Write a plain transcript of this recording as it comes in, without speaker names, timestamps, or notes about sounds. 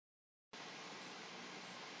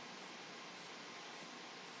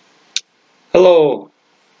Hello,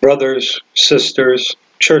 brothers, sisters,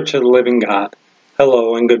 Church of the Living God.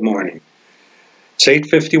 Hello and good morning. It's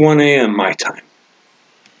 8:51 a.m. my time.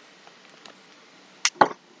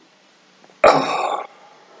 Oh.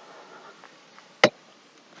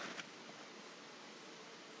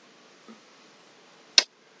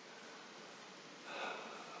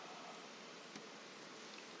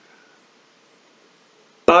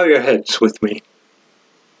 Bow your heads with me,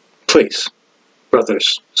 please,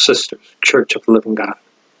 brothers, sisters, Church of the Living God.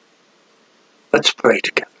 Let's pray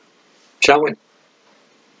together, shall we?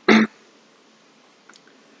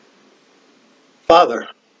 Father,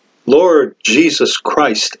 Lord Jesus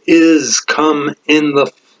Christ is come in the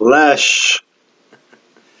flesh.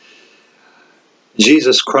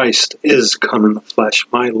 Jesus Christ is come in the flesh,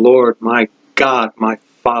 my Lord, my God, my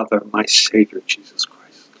Father, my Savior, Jesus Christ.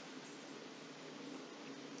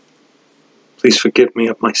 Please forgive me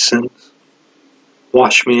of my sins.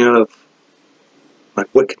 Wash me of my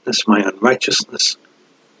wickedness, my unrighteousness.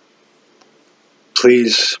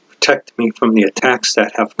 Please protect me from the attacks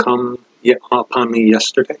that have come upon me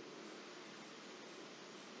yesterday.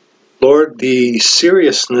 Lord, the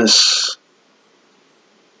seriousness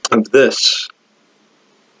of this,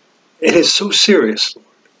 it is so serious, Lord.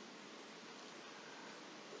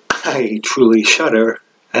 I truly shudder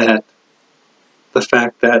at the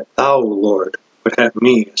fact that Thou, Lord, would have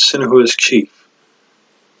me, a sinner who is chief,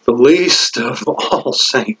 the least of all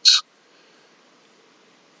saints,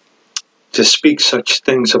 to speak such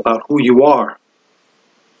things about who You are.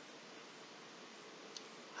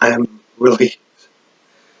 I am really...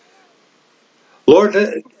 Lord,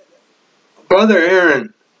 Brother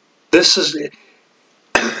Aaron, this is...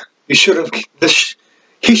 You should have...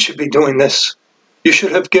 He should be doing this. You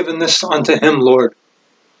should have given this unto him, Lord.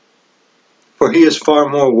 For he is far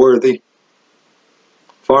more worthy,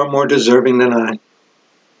 far more deserving than I.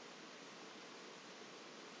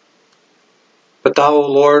 But Thou,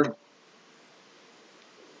 O Lord,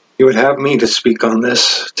 You would have me to speak on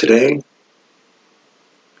this today.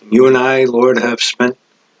 And You and I, Lord, have spent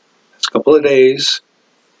this couple of days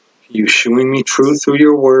You showing me truth through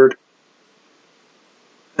Your word.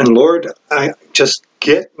 And Lord, just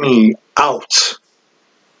get me out,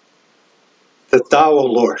 that Thou, O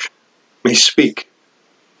Lord, may speak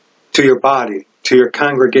to Your body, to Your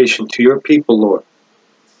congregation, to Your people, Lord,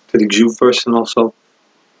 to the Jew first and also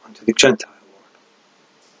unto the Gentile, Lord.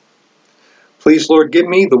 Please, Lord, give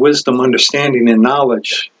me the wisdom, understanding, and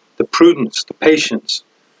knowledge, the prudence, the patience,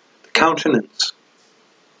 the countenance,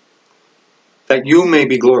 that You may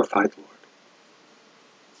be glorified, Lord.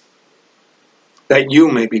 That You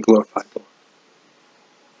may be glorified, Lord.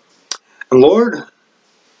 And Lord,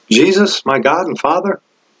 Jesus, my God and Father,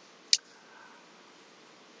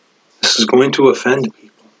 this is going to offend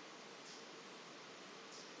people.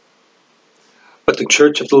 But the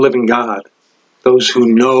Church of the Living God, those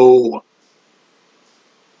who know,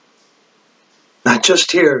 not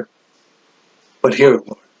just here, but here,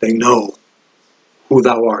 Lord, they know who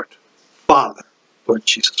Thou art, Father, Lord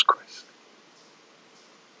Jesus Christ.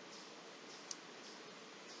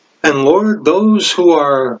 And Lord, those who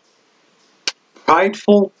are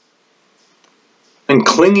prideful and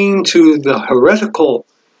clinging to the heretical,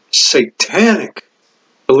 satanic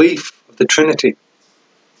belief of the Trinity,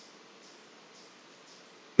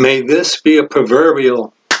 may this be a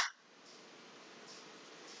proverbial.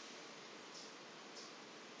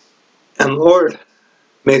 And Lord,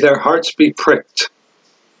 may their hearts be pricked.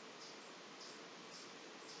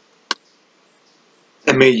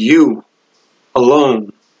 And may You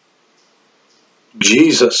alone,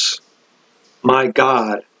 Jesus, my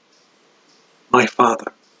God, my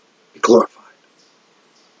Father, be glorified.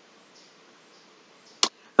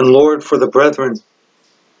 And Lord, for the brethren,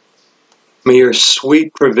 may Your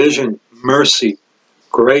sweet provision, mercy,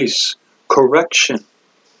 grace, correction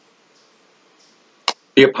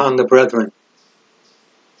be upon the brethren.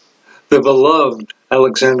 The beloved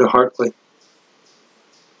Alexander Hartley,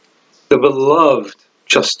 the beloved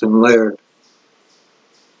Justin Laird,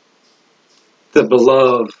 the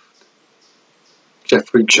beloved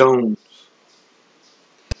Jeffrey Jones,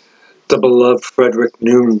 the beloved Frederick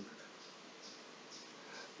Noon,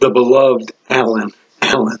 the beloved Allen,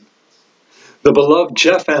 the beloved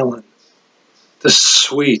Jeff Allen, the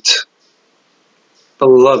sweet,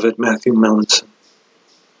 beloved Matthew Melanson,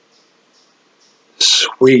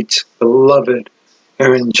 sweet, beloved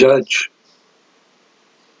Aaron Judge,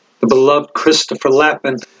 the beloved Christopher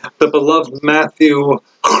Lappin, the beloved Matthew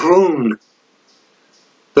Kroon,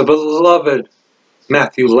 the beloved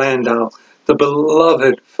Matthew Landau, the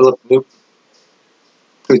beloved Philip Newton.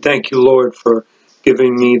 We thank You, Lord, for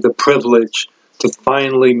giving me the privilege to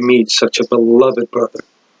finally meet such a beloved brother.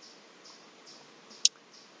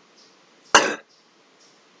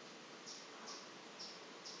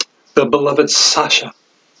 The beloved Sasha.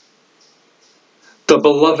 The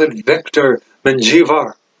beloved Victor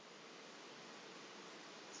Menjivar.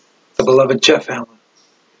 The beloved Jeff Allen.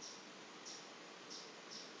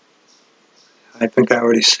 I think I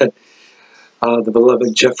already said the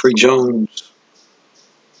beloved Jeffrey Jones.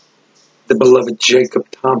 The beloved Jacob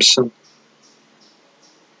Thompson.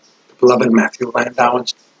 The beloved Matthew Landau.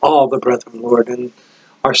 All the brethren, Lord, and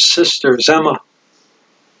our sisters, Emma,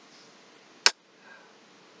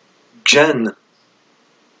 Jen,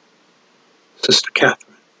 Sister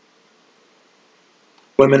Catherine.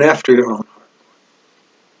 Women after your own heart.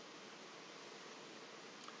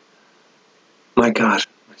 My God,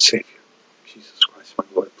 my Savior, Jesus Christ, my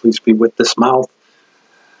Lord, please be with this mouth.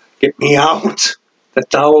 Get me out, that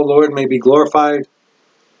thou, O Lord, may be glorified.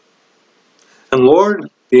 And Lord,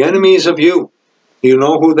 the enemies of you, you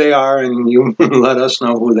know who they are, and you let us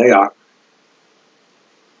know who they are.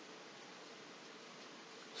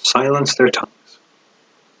 Silence their tongues.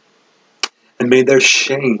 And may their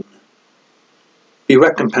shame be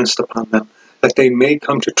recompensed upon them, that they may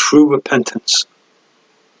come to true repentance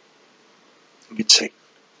and get saved.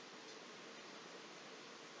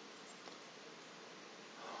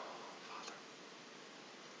 Father.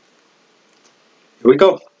 Here we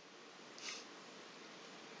go.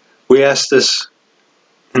 We ask this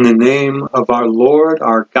in the name of our Lord,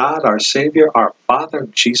 our God, our Savior, our Father,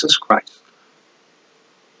 Jesus Christ.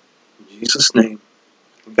 In Jesus' name,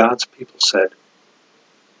 God's people said,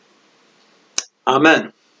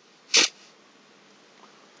 Amen.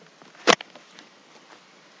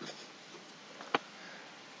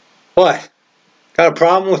 What? Got a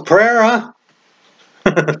problem with prayer, huh?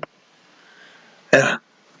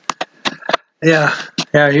 Yeah,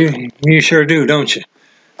 you sure do, don't you?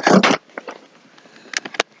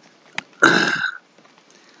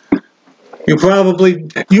 You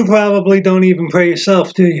probably don't even pray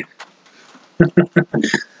yourself, do you?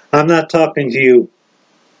 I'm not talking to you,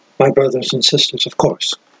 my brothers and sisters, of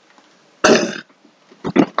course.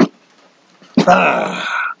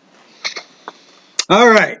 All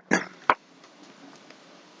right. If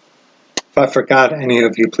I forgot any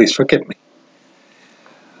of you, please forgive me.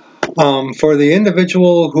 For the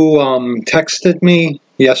individual who texted me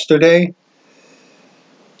yesterday,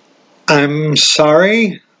 I'm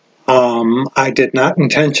sorry. I did not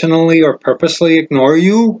intentionally or purposely ignore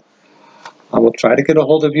you. I will try to get a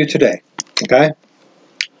hold of you today. Okay?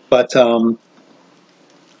 But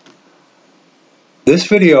this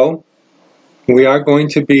video, we are going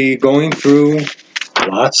to be going through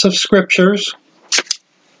lots of scriptures.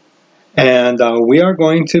 And we are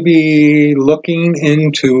going to be looking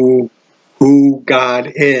into who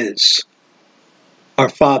God is. Our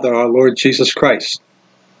Father, our Lord Jesus Christ.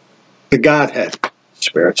 The Godhead.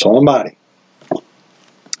 Spirit, soul, and body.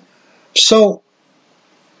 So,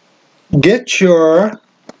 get your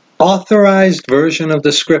authorized version of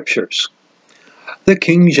the scriptures. The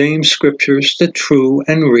King James scriptures, the true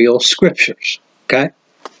and real scriptures. Okay?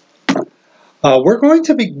 We're going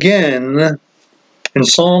to begin in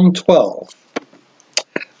Psalm 12.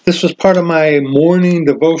 This was part of my morning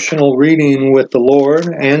devotional reading with the Lord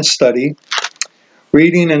and study.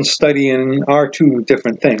 Reading and studying are two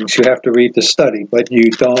different things. You have to read to study, but you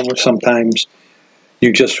don't. Sometimes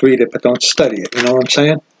you just read it but don't study it. You know what I'm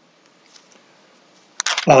saying?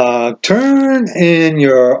 Turn in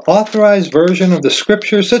your authorized version of the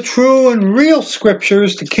scriptures, the true and real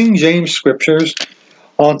scriptures, the King James scriptures,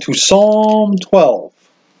 onto Psalm 12.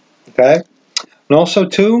 Okay? And also,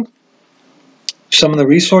 too, some of the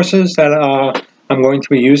resources that I'm going to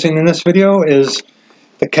be using in this video is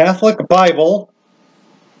the Catholic Bible,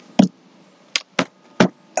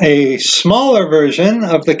 a smaller version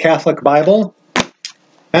of the Catholic Bible,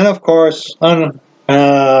 and of course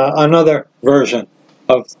another version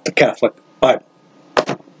of the Catholic Bible.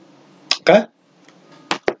 Okay?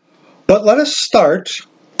 But let us start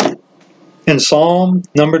in Psalm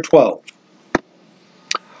number 12.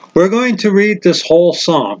 We're going to read this whole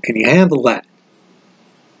psalm. Can you handle that?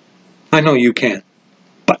 I know you can.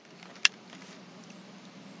 But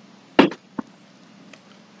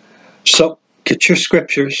so get your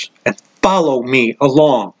scriptures and follow me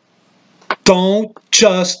along. Don't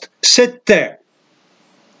just sit there.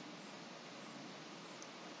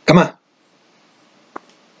 Come on.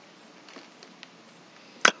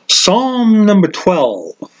 Psalm number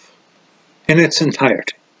 12 in its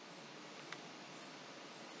entirety.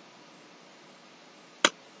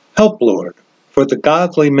 Help, Lord, for the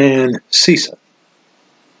godly man ceaseth.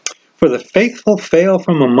 For the faithful fail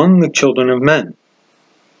from among the children of men.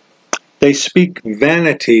 They speak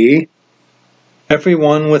vanity, every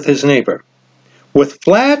one with his neighbor. With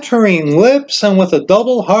flattering lips and with a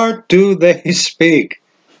double heart do they speak.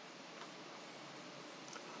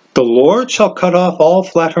 The Lord shall cut off all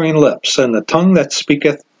flattering lips, and the tongue that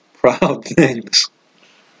speaketh proud things.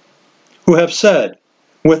 Who have said,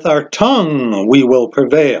 with our tongue we will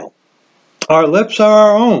prevail. Our lips are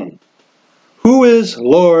our own. Who is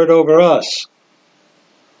Lord over us?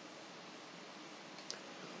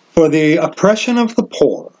 For the oppression of the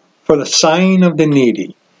poor, for the sighing of the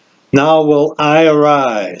needy, now will I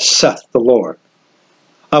arise, saith the Lord.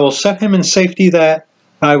 I will set him in safety from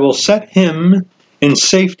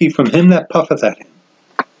him that puffeth at him.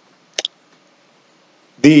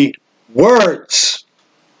 The words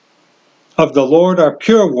of the Lord are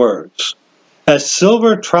pure words, as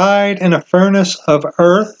silver tried in a furnace of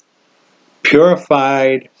earth,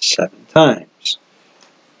 purified 7 times.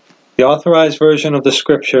 The Authorized version of the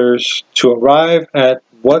Scriptures, to arrive at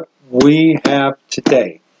what we have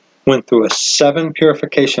today, went through a 7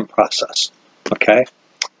 purification process. Okay?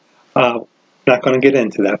 Not going to get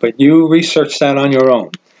into that, but you research that on your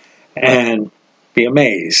own and be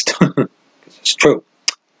amazed, because it's true.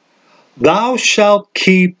 Thou shalt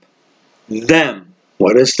keep them.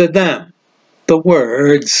 What is the them? The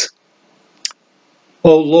words.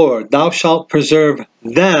 O Lord, thou shalt preserve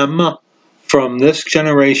them from this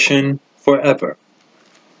generation forever.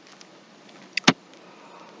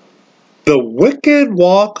 The wicked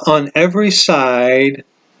walk on every side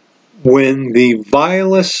when the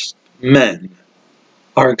vilest men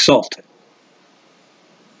are exalted.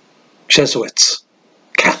 Jesuits,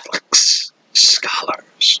 Catholics,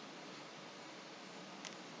 scholars.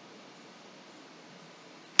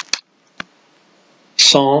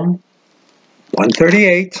 Psalm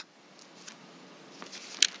 138.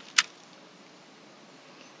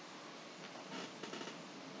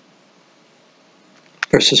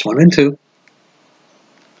 Verses 1 and 2.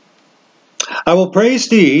 I will praise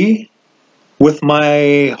thee with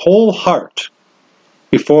my whole heart.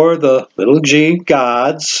 Before the little g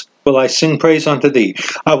gods will I sing praise unto thee.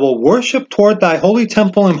 I will worship toward thy holy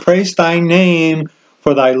temple and praise thy name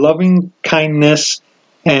for thy loving kindness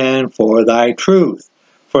and for thy truth.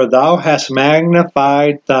 For thou hast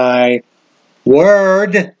magnified thy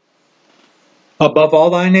word above all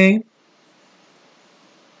thy name.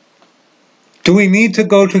 Do we need to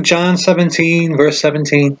go to John 17, verse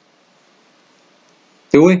 17?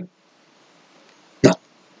 Do we?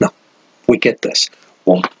 No. We get this.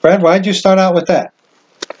 Well, Fred, why'd you start out with that?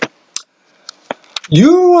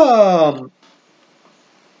 You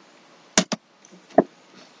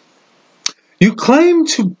claim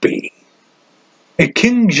to be a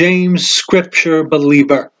King James Scripture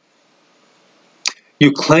believer.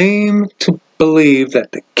 You claim to believe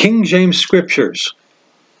that the King James Scriptures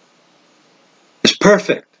is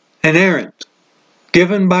perfect, inerrant,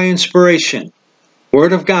 given by inspiration,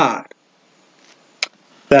 Word of God.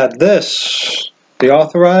 That this, the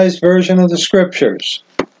Authorized version of the Scriptures,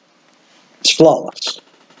 is flawless.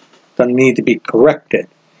 Doesn't need to be corrected.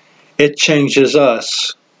 It changes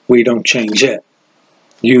us. We don't change it.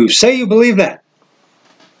 You say you believe that.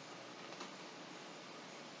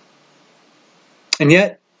 And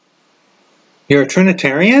yet, you're a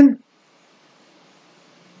Trinitarian?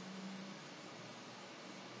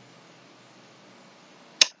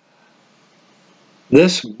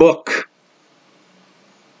 This book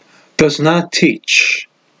does not teach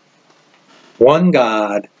one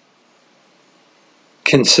God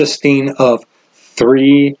consisting of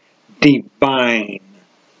 3 divine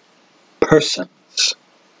persons.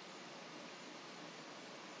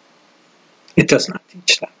 It does not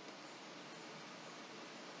teach that.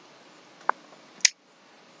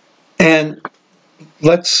 And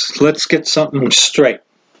let's get something straight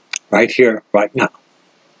right here, right now.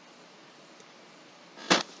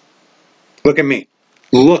 Look at me.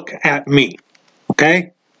 Look at me.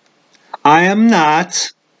 Okay? I am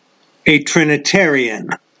not a Trinitarian.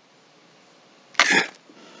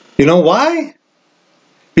 You know why?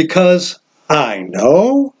 Because I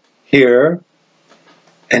know here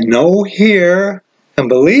and know here and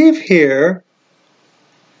believe here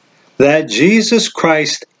that Jesus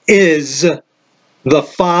Christ is the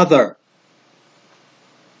Father.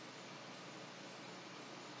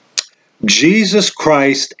 Jesus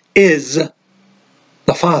Christ is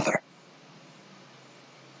the Father.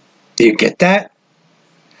 Do you get that?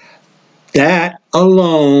 That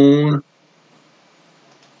alone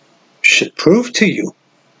should prove to you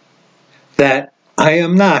that I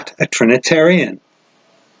am not a Trinitarian.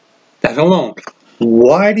 That alone.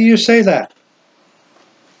 Why do you say that?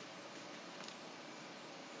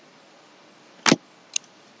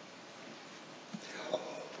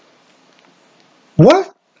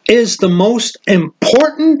 What is the most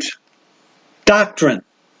important doctrine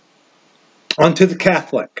unto the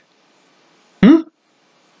Catholic?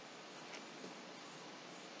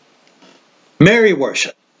 Mary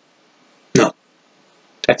worship. No.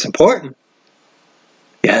 That's important.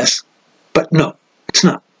 Yes, but no, it's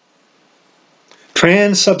not.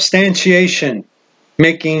 Transubstantiation,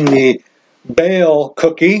 making the Baal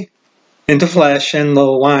cookie into flesh and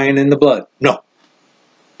the wine into blood. No.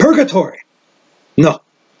 Purgatory. No.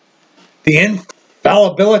 The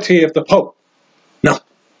infallibility of the Pope. No.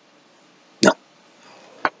 No.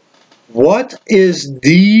 What is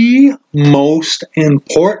the most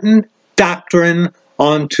important doctrine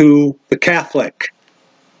unto the Catholic?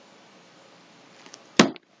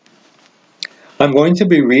 I'm going to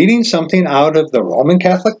be reading something out of the Roman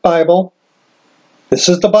Catholic Bible. This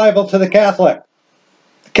is the Bible to the Catholic.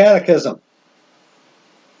 The Catechism.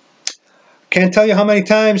 Can't tell you how many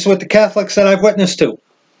times with the Catholics that I've witnessed to.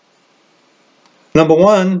 Number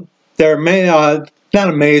one, they're not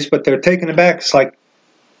amazed, but they're taken aback. It's like,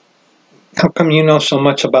 how come you know so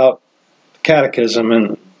much about the Catechism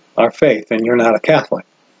and our faith, and you're not a Catholic?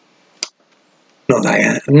 Know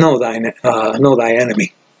thy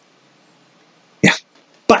enemy. Yeah,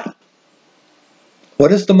 but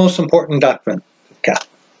what is the most important doctrine of the Catholic?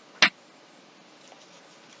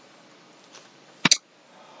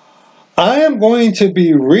 I am going to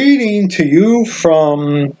be reading to you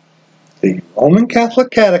from the Roman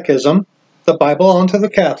Catholic Catechism, the Bible unto the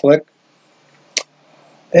Catholic.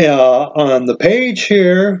 On the page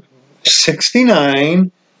here,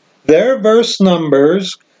 69, their verse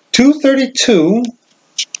numbers 232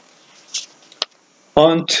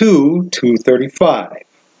 on 235.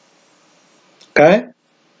 Okay? I'm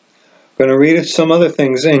going to read some other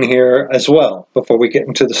things in here as well before we get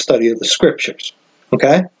into the study of the scriptures.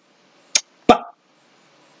 Okay?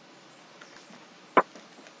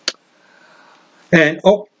 And,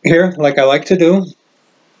 here, like I like to do.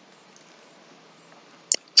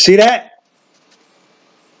 See that?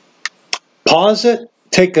 Pause it,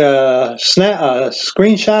 take a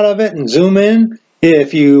screenshot of it, and zoom in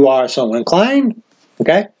if you are so inclined.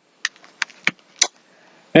 Okay?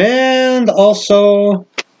 And also,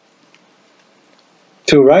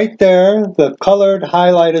 to right there, the colored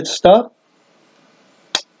highlighted stuff.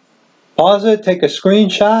 Pause it, take a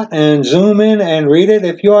screenshot, and zoom in and read it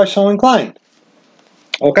if you are so inclined.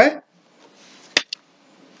 Okay?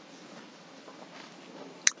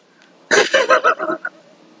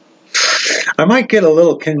 I might get a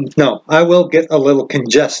little, I will get a little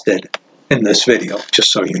congested in this video,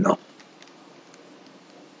 just so you know.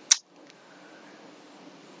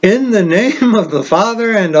 In the name of the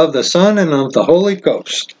Father, and of the Son, and of the Holy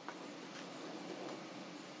Ghost.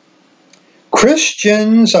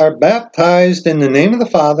 Christians are baptized in the name of the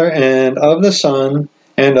Father, and of the Son,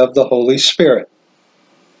 and of the Holy Spirit.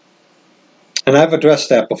 And I've addressed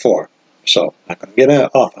that before, so I'm not going to get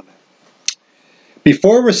off on that.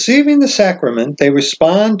 Before receiving the sacrament, they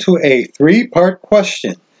respond to a three-part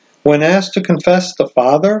question when asked to confess the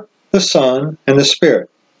Father, the Son, and the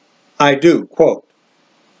Spirit. I do, quote,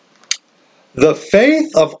 "The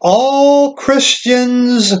faith of all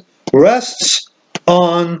Christians rests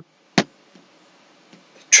on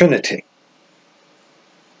Trinity."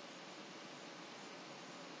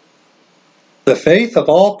 The faith of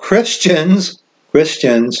all Christians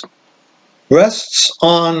rests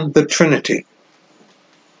on the Trinity.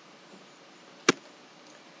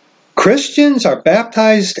 Christians are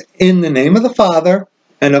baptized in the name of the Father,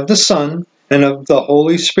 and of the Son, and of the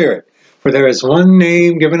Holy Spirit. For there is one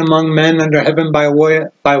name given among men under heaven by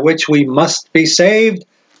which we must be saved.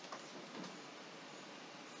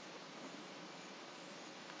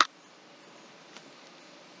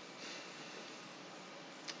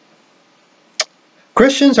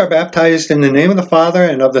 Christians are baptized in the name of the Father,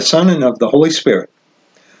 and of the Son, and of the Holy Spirit.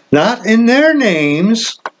 Not in their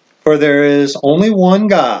names, for there is only one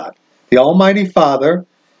God, the Almighty Father,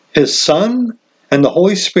 His Son, and the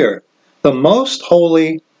Holy Spirit, the most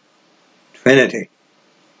holy Trinity.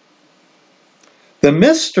 The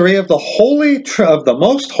mystery of the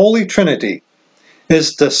most holy Trinity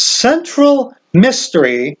is the central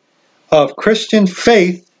mystery of Christian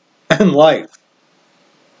faith and life.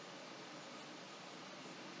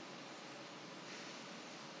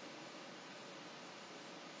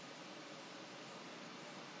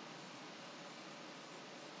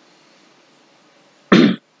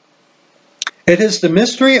 It is the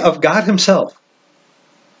mystery of God Himself.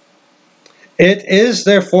 It is,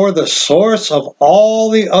 therefore, the source of all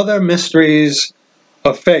the other mysteries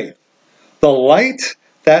of faith, the light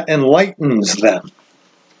that enlightens them.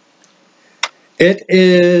 It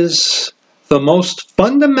is the most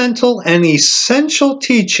fundamental and essential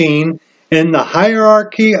teaching in the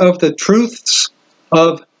hierarchy of the truths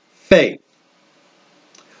of faith.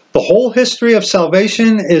 The whole history of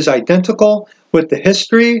salvation is identical with the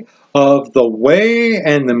history of the way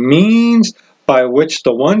and the means by which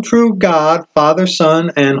the one true God, Father,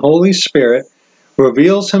 Son, and Holy Spirit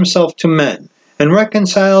reveals himself to men and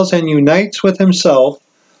reconciles and unites with himself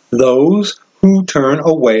those who turn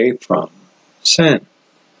away from sin.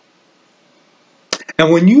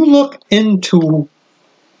 And when you look into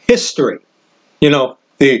history,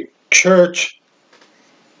 the church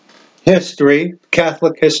history,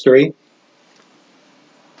 Catholic history,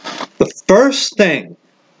 the first thing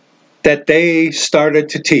that they started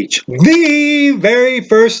to teach, the very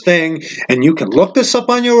first thing, and you can look this up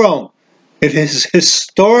on your own, it is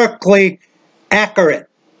historically accurate,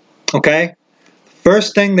 okay? The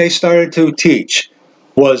first thing they started to teach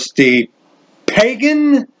was the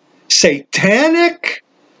pagan, satanic,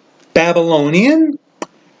 Babylonian,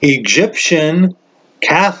 Egyptian,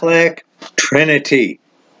 Catholic Trinity.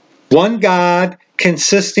 One God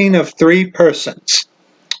consisting of three persons,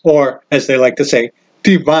 or as they like to say,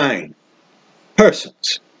 divine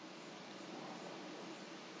persons.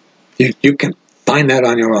 You can find that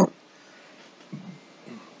on your own.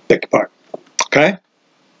 Beg your pardon. Okay?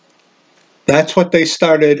 That's what they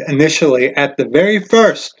started initially at the very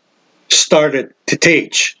first started to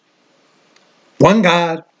teach. One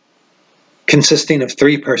God consisting of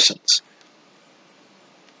three persons.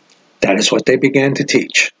 That is what they began to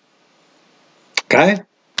teach. Okay?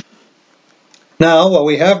 Now, while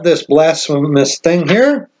we have this blasphemous thing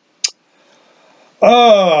here,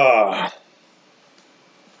 what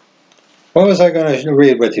was I going to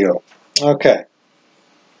read with you? Okay.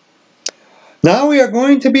 Now we are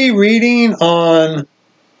going to be reading on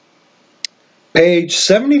page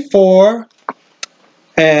 74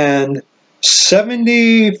 and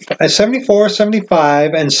 74,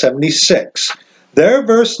 75, and 76. Their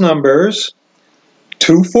verse numbers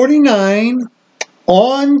 249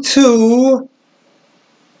 on to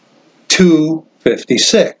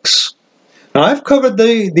 256. Now I've covered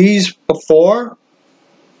these before,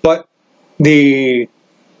 but the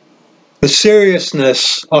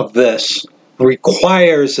seriousness of this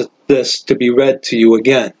requires this to be read to you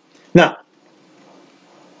again. Now,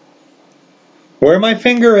 where my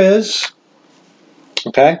finger is,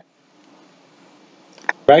 okay,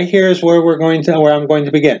 right here is where I'm going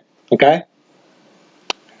to begin, okay?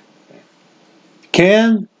 If you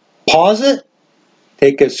can, pause it,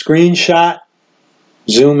 take a screenshot,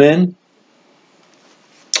 zoom in,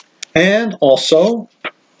 and also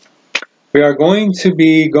we are going to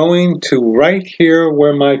be going to right here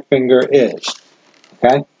where my finger is,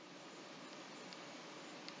 okay?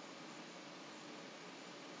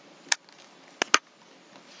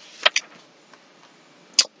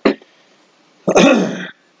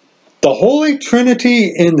 The Holy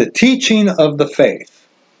Trinity in the teaching of the faith.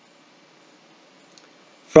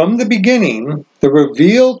 From the beginning, the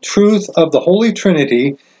revealed truth of the Holy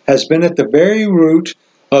Trinity has been at the very root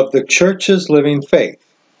of the Church's living faith.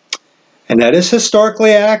 And that is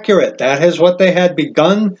historically accurate. That is what they had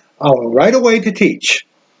begun right away to teach.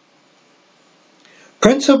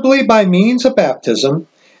 Principally by means of baptism,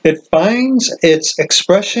 it finds its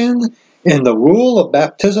expression in the rule of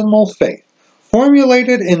baptismal faith,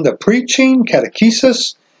 formulated in the preaching,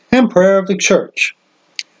 catechesis, and prayer of the Church.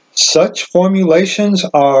 Such formulations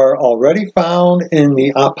are already found in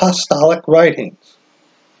the apostolic writings.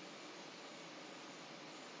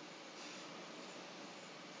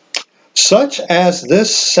 Such as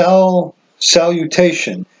this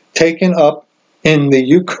salutation taken up in the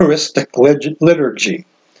Eucharistic liturgy.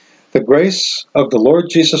 The grace of the Lord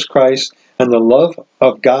Jesus Christ and the love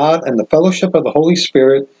of God and the fellowship of the Holy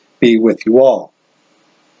Spirit be with you all.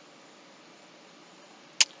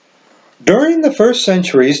 During the first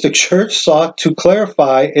centuries, the Church sought to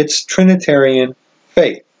clarify its Trinitarian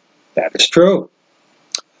faith. That is true.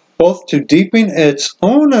 Both to deepen its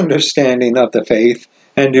own understanding of the faith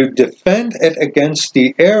and to defend it against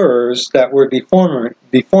the errors that were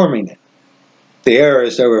deforming it. The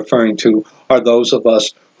errors they're referring to are those of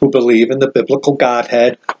us who believe in the biblical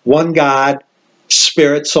Godhead, one God,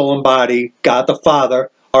 Spirit, soul, and body, God the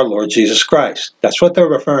Father, our Lord Jesus Christ. That's what they're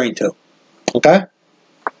referring to. Okay?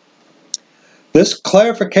 This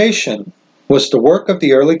clarification was the work of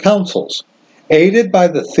the early councils, aided by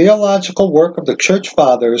the theological work of the Church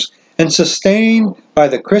Fathers and sustained by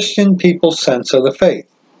the Christian people's sense of the faith.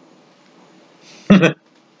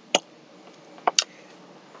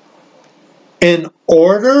 In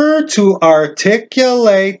order to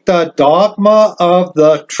articulate the dogma of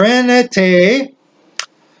the Trinity,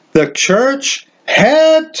 The church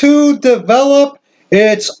had to develop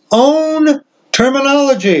its own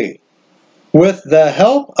terminology with the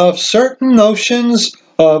help of certain notions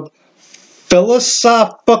of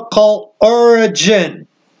philosophical origin.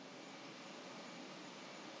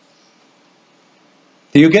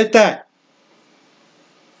 Do you get that?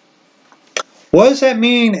 What does that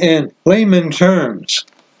mean in layman terms?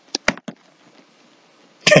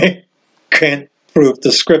 Can't prove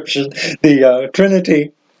the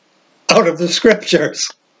Trinity out of the scriptures.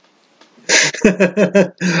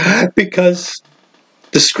 Because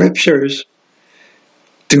the scriptures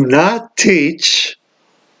do not teach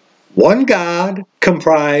one God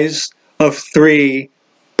comprised of three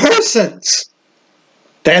persons.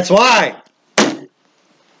 That's why.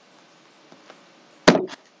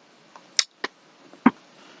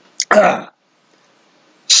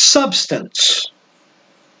 Substance,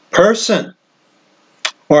 person,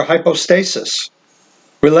 or hypostasis,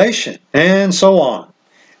 relation, and so on.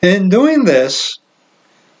 In doing this,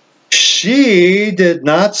 she did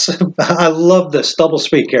not, I love this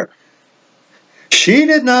doublespeak here. She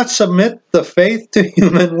did not submit the faith to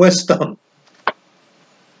human wisdom.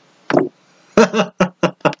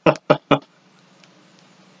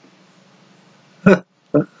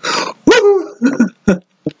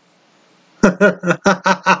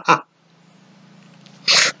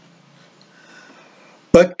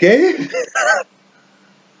 But gave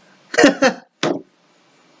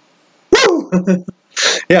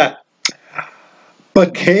yeah,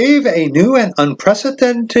 but gave a new and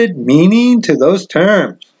unprecedented meaning to those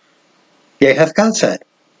terms. Yea, hath God said,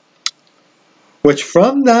 which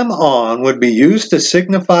from them on would be used to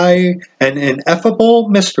signify an ineffable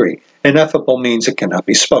mystery. Ineffable means it cannot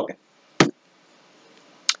be spoken.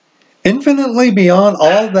 Infinitely beyond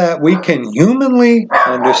all that we can humanly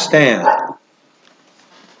understand.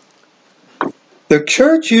 The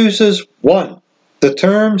church uses, 1, the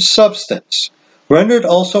term substance, rendered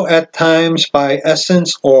also at times by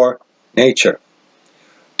essence or nature,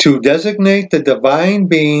 to designate the divine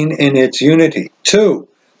being in its unity. 2,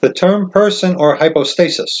 the term person or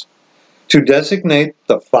hypostasis, to designate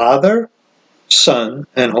the Father, Son,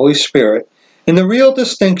 and Holy Spirit in the real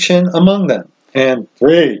distinction among them. And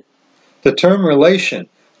 3, the term relation,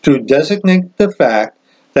 to designate the fact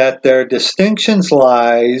that their distinction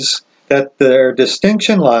lies in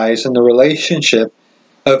the relationship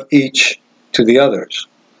of each to the others.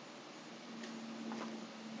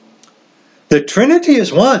 The Trinity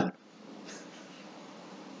is one.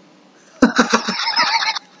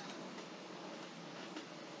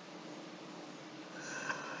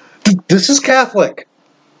 This is Catholic.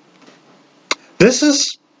 This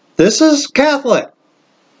is Catholic.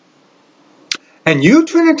 And you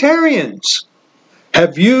Trinitarians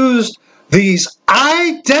have used these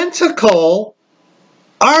identical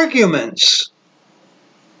arguments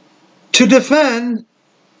to defend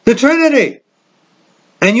the Trinity.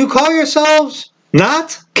 And you call yourselves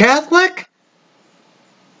not Catholic?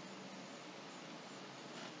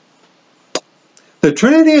 The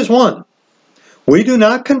Trinity is one. We do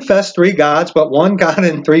not confess three gods, but one God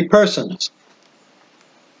in three persons.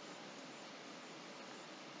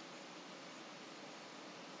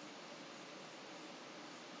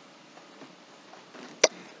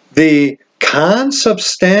 The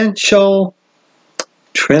consubstantial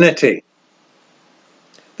Trinity.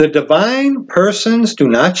 The divine persons do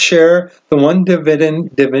not share the one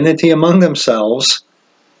divinity among themselves,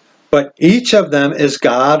 but each of them is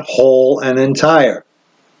God whole and entire.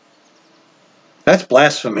 That's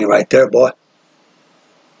blasphemy right there, boy.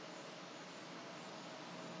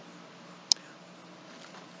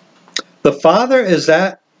 The Father is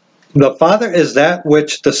that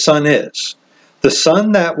which the Son is. The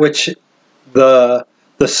Son that which the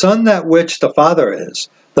Son that which the Father is.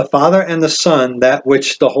 The Father and the Son that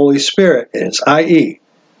which the Holy Spirit is, i.e.,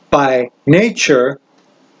 by nature,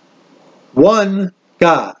 one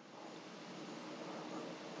God.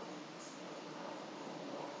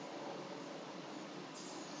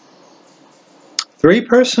 Three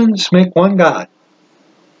persons make one God.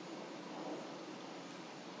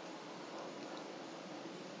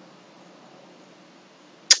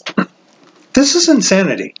 This is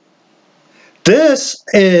insanity. This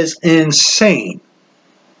is insane.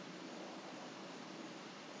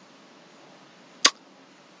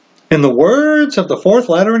 In the words of the Fourth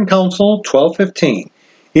Lateran Council, 1215,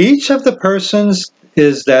 each of the persons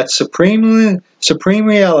is that supreme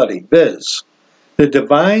reality, viz., the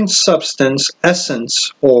divine substance,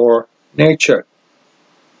 essence, or nature.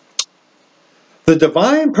 The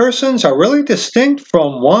divine persons are really distinct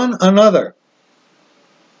from one another.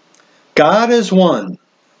 God is one,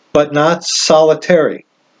 but not solitary.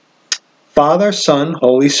 Father, Son,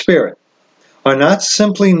 Holy Spirit, are not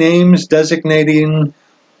simply names designating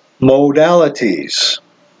modalities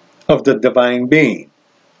of the divine being,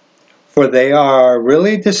 for they are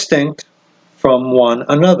really distinct from one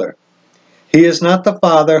another. He is not the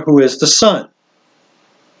Father who is the Son,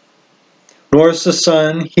 nor is the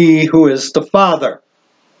Son he who is the Father,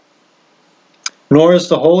 nor is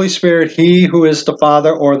the Holy Spirit he who is the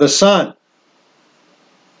Father or the Son.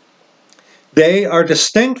 They are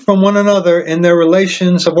distinct from one another in their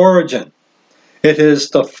relations of origin. It is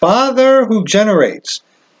the Father who generates,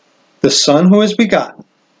 the Son who is begotten,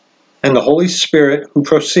 and the Holy Spirit who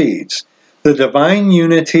proceeds. The divine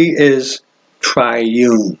unity is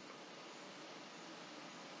triune.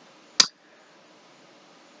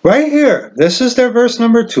 Right here, this is their verse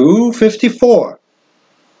number 254.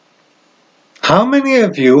 How many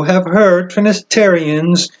of you have heard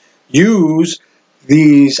Trinitarians use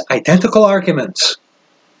these identical arguments?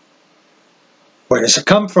 Where does it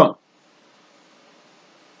come from?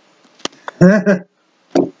 The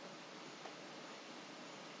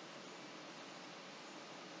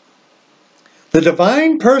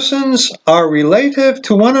divine persons are relative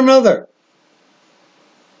to one another.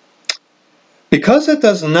 Because it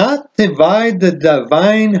does not divide the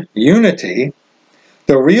divine unity,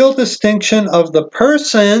 the real distinction of the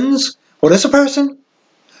persons, what is a person?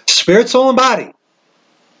 Spirit, soul, and body.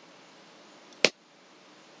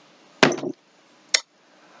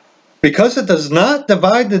 Because it does not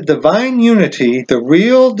divide the divine unity, the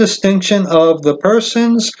real distinction of the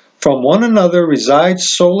persons from one another resides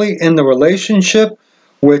solely in the relationship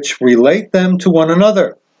which relate them to one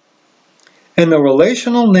another. In the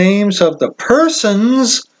relational names of the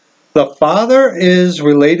persons, the Father is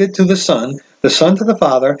related to the Son to the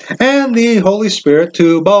Father, and the Holy Spirit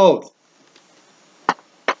to both.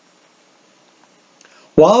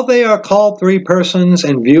 While they are called three persons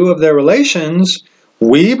in view of their relations,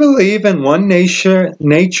 we believe in one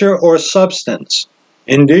nature or substance.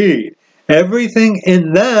 Indeed, everything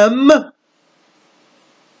in them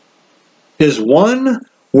is one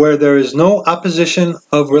where there is no opposition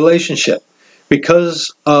of relationship.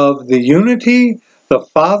 Because of the unity, the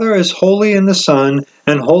Father is holy in the Son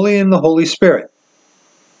and holy in the Holy Spirit.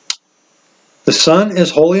 The Son is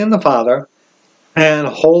holy in the Father and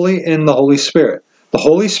holy in the Holy Spirit. The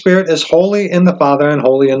Holy Spirit is holy in the Father and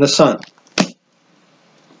holy in the Son.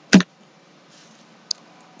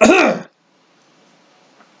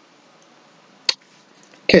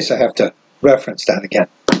 In case I have to reference that again.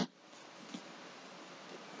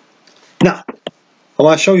 Now, I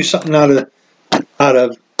want to show you something out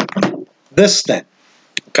of this thing.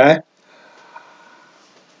 Okay?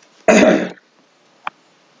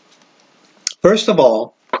 First of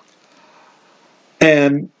all,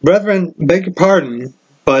 and brethren, beg your pardon,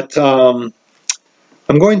 but I'm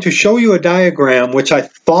going to show you a diagram which I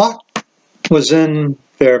thought was in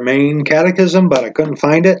their main catechism, but I couldn't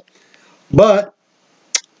find it. But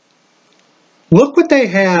look what they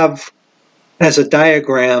have as a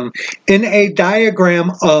diagram in a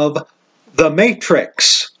diagram of the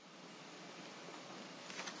matrix.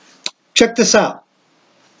 Check this out.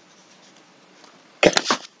 Okay.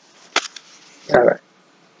 All right.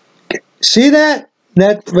 Okay. See that?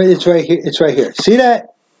 It's right here. It's right here. See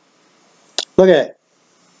that? Look at it.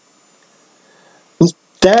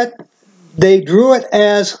 That they drew it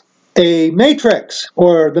as a matrix,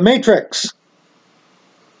 or the matrix.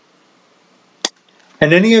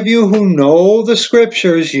 And any of you who know the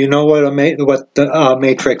scriptures, you know what the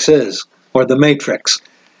matrix is, or the matrix.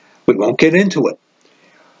 We won't get into it.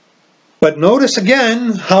 But notice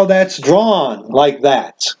again how that's drawn like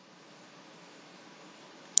that.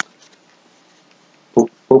 Boop,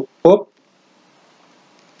 boop, boop.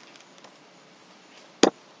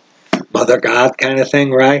 Mother God kind of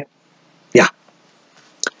thing, right? Yeah.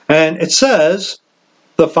 And it says,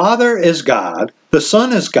 the Father is God, the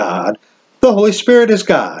Son is God, the Holy Spirit is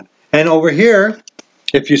God. And over here,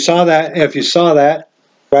 if you saw that,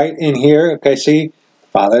 right in here, okay, see, the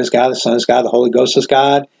Father is God, the Son is God, the Holy Ghost is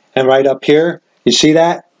God, and right up here, you see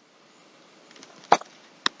that?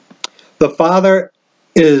 The Father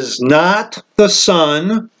is not the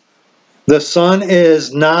Son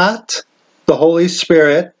is not the Holy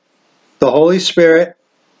Spirit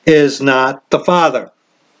is not the Father.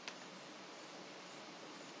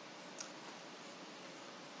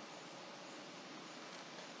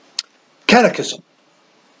 Catechism.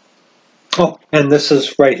 Oh, and this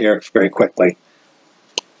is right here, very quickly.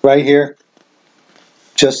 Right here.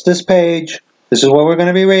 Just this page. This is what we're going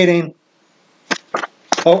to be reading.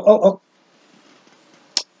 Oh.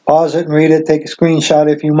 Pause it and read it. Take a screenshot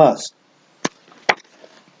if you must.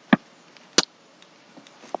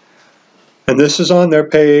 And this is on their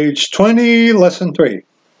page 20, lesson 3.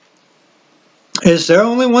 Is there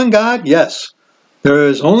only one God? Yes, there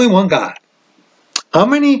is only one God. How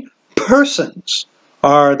many persons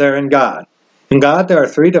are there in God? In God there are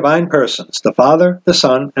 3 divine persons, the Father, the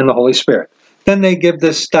Son, and the Holy Spirit. Then they give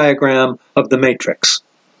this diagram of the matrix.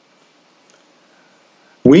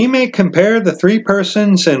 We may compare the 3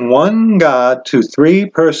 persons in one God to 3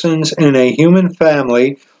 persons in a human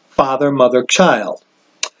family, father, mother, child.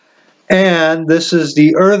 And this is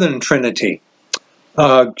the earthen Trinity,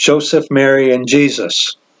 Joseph, Mary, and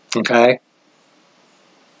Jesus. Okay?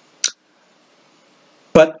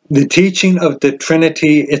 But the teaching of the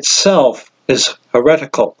Trinity itself is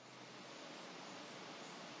heretical.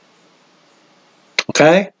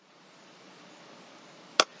 Okay?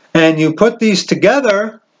 And you put these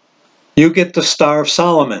together, you get the Star of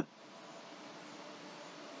Solomon.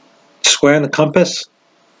 Square in the compass,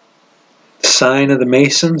 the sign of the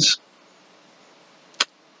Masons.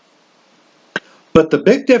 But the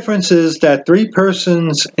big difference is that 3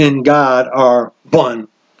 persons in God are one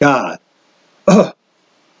God. Ugh.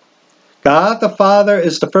 God the Father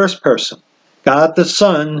is the first person. God the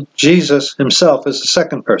Son, Jesus himself, is the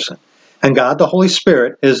second person. And God the Holy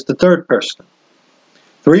Spirit is the third person.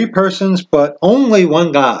 3 persons, but only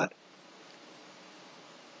one God.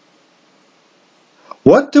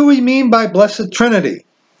 What do we mean by Blessed Trinity?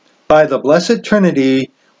 By the Blessed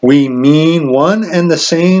Trinity, we mean one and the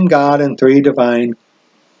same God in 3 divine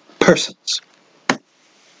persons,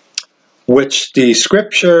 which the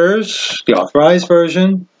Scriptures, the Authorized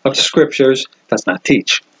version of the Scriptures, does not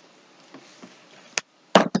teach.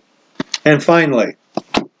 And finally,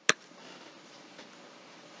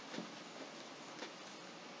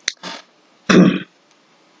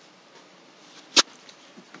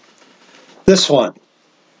 this one,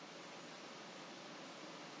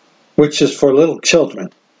 which is for little children.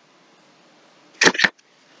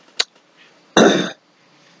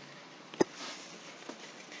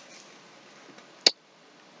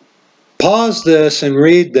 Pause this and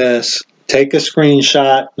read this. Take a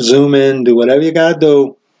screenshot, zoom in, do whatever you got to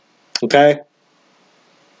do. Okay?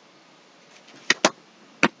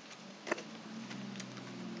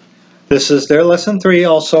 This is their lesson 3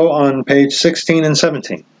 also on page 16 and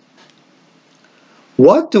 17.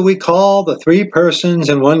 What do we call the 3 persons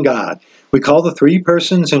in one God? We call the 3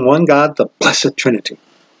 persons in one God the Blessed Trinity.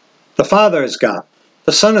 The Father is God.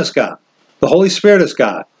 The Son is God. The Holy Spirit is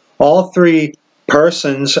God. All 3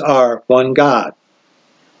 persons are one God.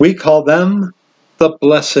 We call them the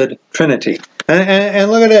Blessed Trinity.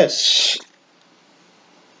 And look at this.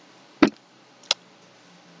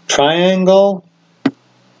 Triangle,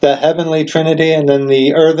 the heavenly Trinity, and then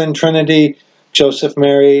the earthen Trinity, Joseph,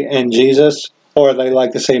 Mary, and Jesus. Or they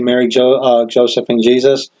like to say Mary, Joseph, and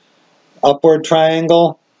Jesus. Upward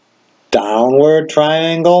triangle, downward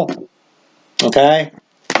triangle. Okay?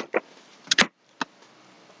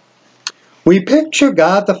 We picture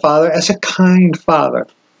God the Father as a kind Father.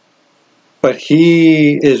 But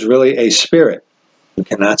he is really a spirit. We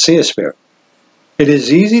cannot see a spirit. It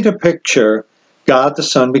is easy to picture God the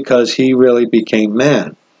Son because he really became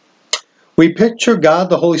man. We picture God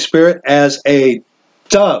the Holy Spirit as a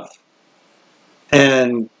dove.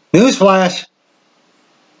 And newsflash,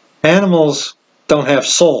 animals don't have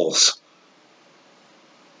souls.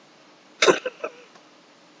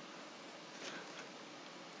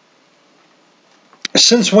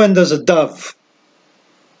 Since when does a dove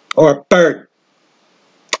or a bird,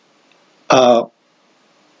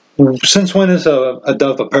 since when is a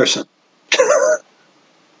dove a person?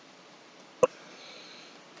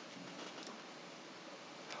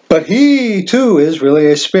 But he too is really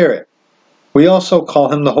a spirit. We also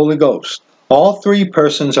call him the Holy Ghost. All 3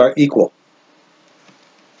 persons are equal.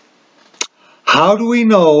 How do we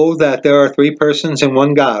know that there are 3 persons in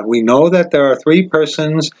one God? We know that there are 3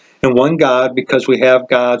 persons in one God because we have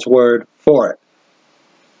God's word for it.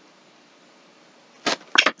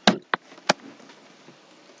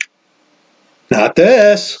 Not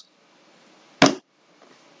this.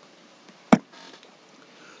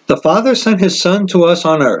 The Father sent his Son to us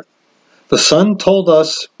on earth. The Son told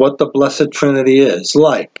us what the Blessed Trinity is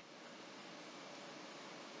like.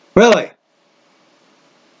 Really?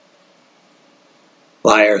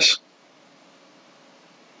 Liars.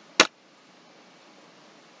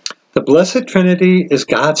 The Blessed Trinity is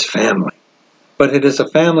God's family, but it is a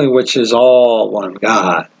family which is all one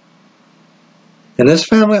God. In this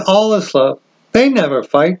family, all is love. They never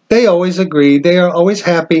fight. They always agree. They are always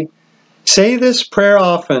happy. Say this prayer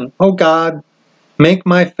often. Oh God, make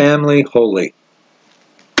my family holy.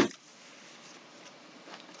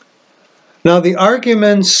 Now, the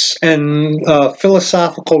arguments and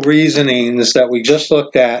philosophical reasonings that we just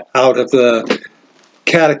looked at out of the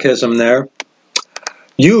Catechism there,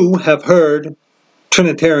 you have heard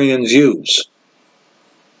Trinitarians use,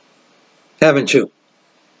 haven't you?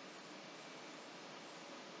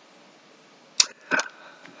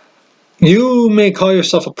 You may call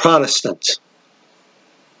yourself a Protestant.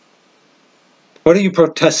 What are you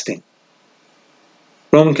protesting?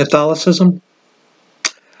 Roman Catholicism?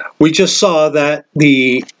 We just saw that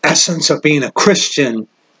the essence of being a Christian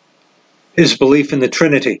is belief in the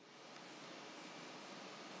Trinity.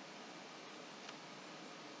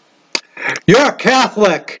 You're a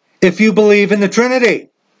Catholic if you believe in the Trinity.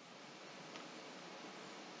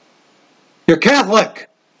 You're Catholic.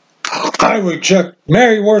 I reject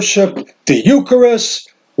Mary worship, the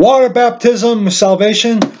Eucharist, water baptism,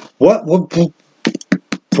 salvation. What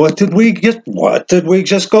did we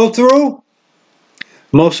just go through?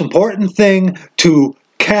 Most important thing to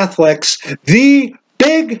Catholics, the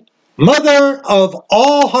big mother of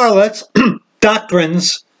all harlots,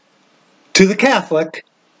 doctrines to the Catholic,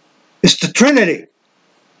 is the Trinity.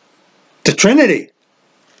 The Trinity.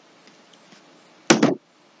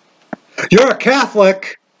 You're a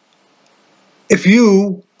Catholic if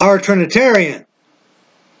you are a Trinitarian.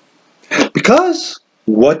 Because,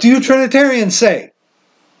 what do you Trinitarians say?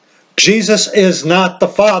 Jesus is not the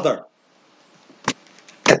Father.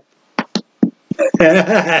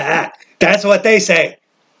 That's what they say.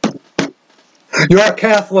 You're a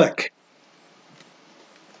Catholic.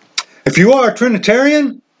 If you are a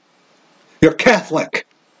Trinitarian, you're Catholic.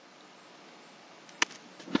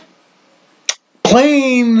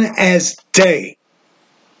 Plain as day.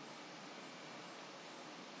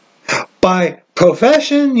 By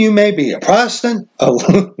profession, you may be a Protestant, a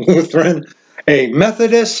Lutheran, a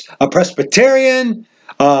Methodist, a Presbyterian,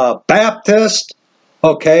 a Baptist,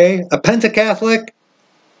 okay, a Pentacatholic.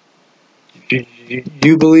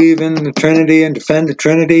 You believe in the Trinity and defend the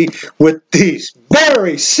Trinity with these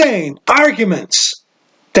very same arguments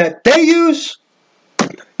that they use.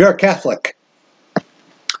 You're a Catholic.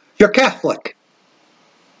 You're Catholic.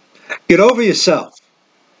 Get over yourself.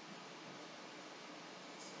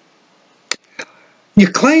 You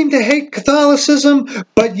claim to hate Catholicism,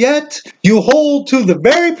 but yet you hold to the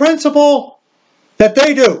very principle that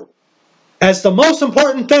they do as the most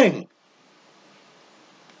important thing.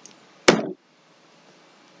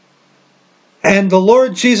 And the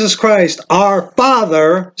Lord Jesus Christ, our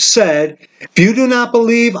Father, said, if you do not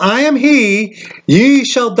believe I am He, ye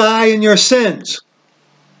shall die in your sins.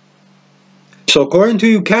 So according to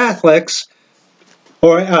you Catholics,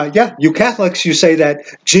 you Catholics, you say that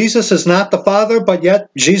Jesus is not the Father, but yet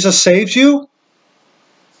Jesus saves you?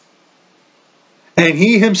 And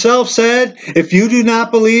He Himself said, if you do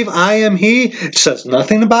not believe I am He, it says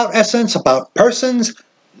nothing about essence, about persons,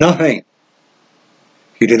 nothing.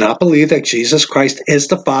 If you do not believe that Jesus Christ is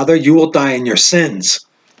the Father, you will die in your sins.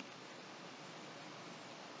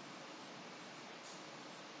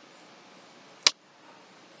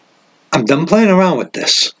 I'm done playing around with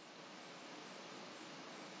this.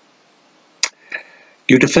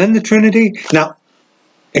 You defend the Trinity? Now,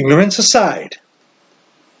 ignorance aside,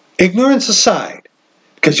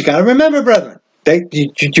 because you got to remember, brethren,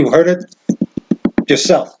 you heard it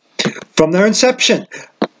yourself. From their inception,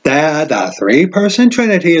 the three-person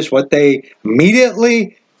Trinity is what they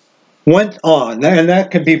immediately went on, and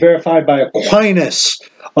that can be verified by Aquinas,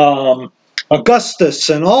 Augustus,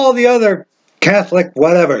 and all the other Catholic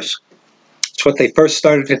whatevers. It's what they first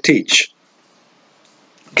started to teach.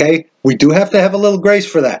 Okay, we do have to have a little grace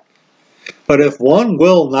for that. But if one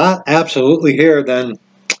will not absolutely hear, then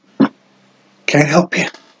can't help you.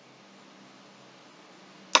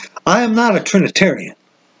 I am not a Trinitarian.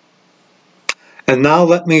 And now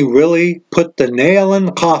let me really put the nail in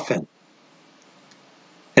the coffin.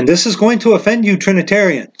 And this is going to offend you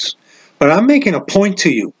Trinitarians, but I'm making a point to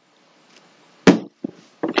you.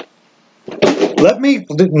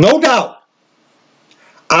 No doubt,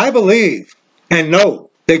 I believe and know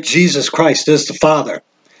that Jesus Christ is the Father.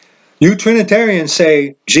 You Trinitarians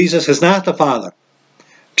say Jesus is not the Father.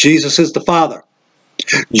 Jesus is the Father.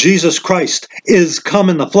 Jesus Christ is come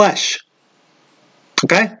in the flesh.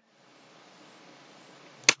 Okay?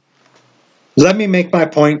 Let me make my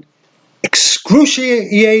point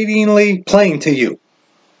excruciatingly plain to you.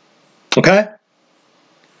 Okay?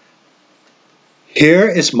 Here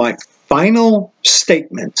is my final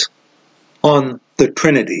statement on the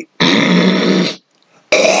Trinity.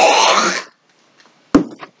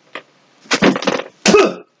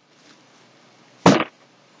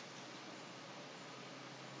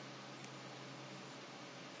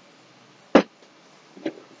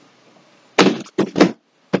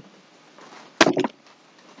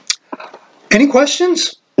 Any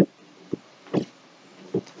questions?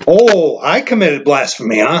 Oh, I committed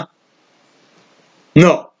blasphemy, huh?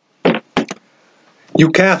 No. You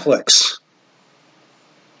Catholics,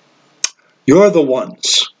 you're the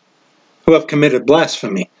ones who have committed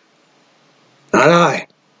blasphemy. Not I.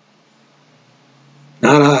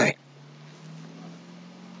 Not I.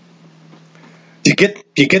 Do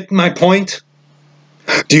you get my point?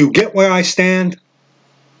 Do you get where I stand?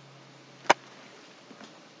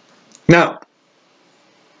 Now,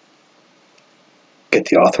 get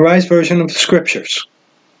the authorized version of the scriptures.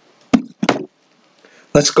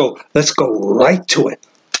 Let's go right to it.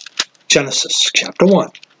 Genesis chapter 1.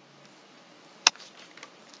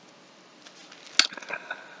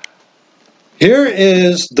 Here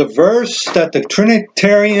is the verse that the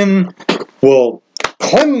Trinitarian will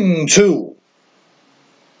cling to.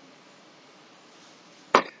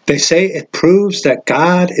 They say it proves that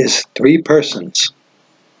God is three persons.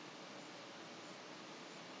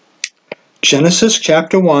 Genesis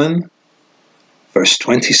chapter 1, verse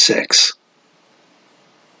 26.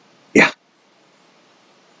 Yeah.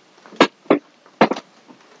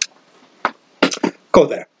 Go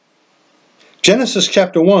there. Genesis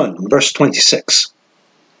chapter 1, verse 26.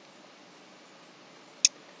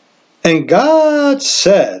 And God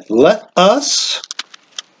said, let us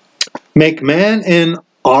make man in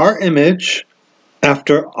our image,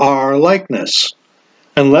 after our likeness,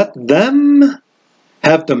 and let them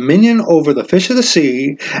have dominion over the fish of the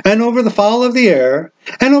sea, and over the fowl of the air,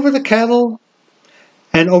 and over the cattle,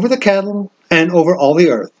 and over all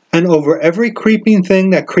the earth, and over every creeping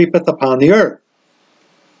thing that creepeth upon the earth.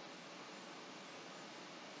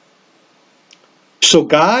 So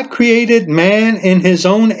God created man in his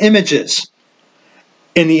own images.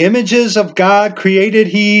 In the images of God created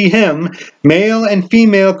he him, male and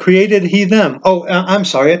female created he them. Oh, I'm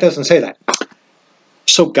sorry, it doesn't say that.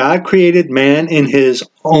 So God created man in his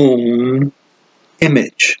own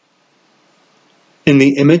image. In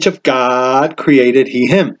the image of God created he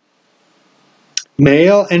him.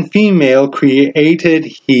 Male and female created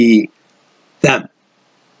he them.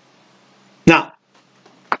 Now,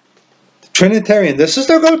 the Trinitarian, this is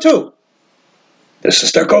their go-to. This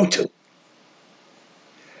is their go-to.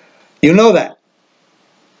 You know that.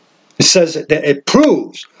 It says that it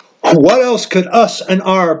proves. What else could us and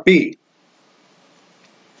our be?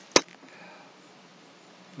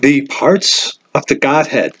 The parts of the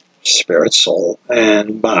Godhead, spirit, soul,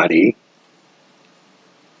 and body,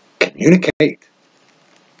 communicate.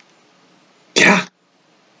 Yeah.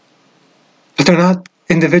 But they're not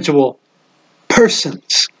individual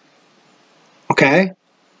persons. Okay?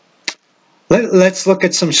 Let's look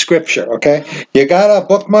at some scripture, okay? You got a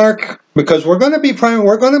bookmark? Because we're going to be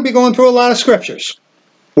going through a lot of scriptures.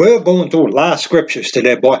 We're going through a lot of scriptures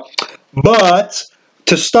today, boy. But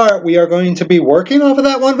to start, we are going to be working off of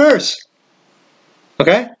that one verse.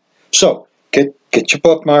 Okay? So, get your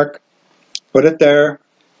bookmark, put it there,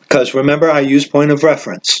 because remember I use point of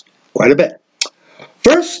reference quite a bit.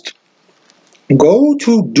 First, go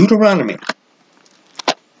to Deuteronomy.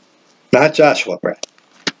 Not Joshua, Brad.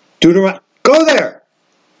 Deuteronomy. Go there.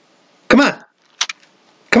 Come on.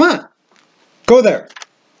 Come on. Go there.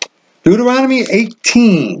 Deuteronomy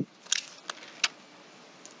 18.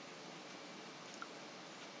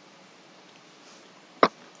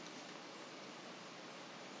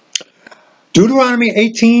 Deuteronomy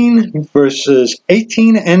 18, verses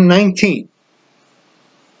 18 and 19.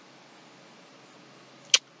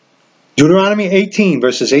 Deuteronomy 18,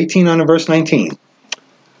 verses 18 on to verse 19.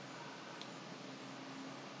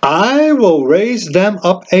 I will raise them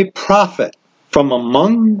up a prophet from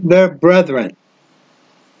among their brethren,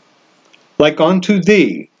 like unto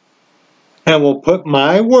thee, and will put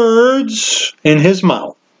my words in his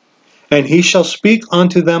mouth, and he shall speak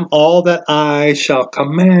unto them all that I shall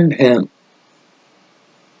command him.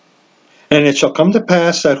 And it shall come to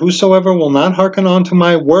pass that whosoever will not hearken unto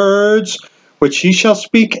my words, which he shall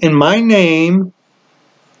speak in my name,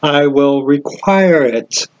 I will require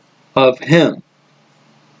it of him.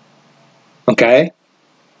 Okay?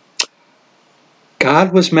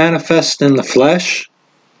 God was manifest in the flesh.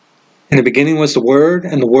 In the beginning was the Word,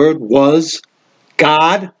 and the Word was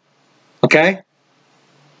God. Okay?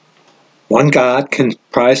 One God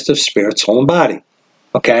comprised of spirit, soul, and body.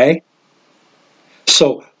 Okay?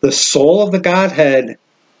 So the soul of the Godhead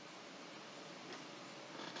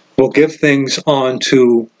will give things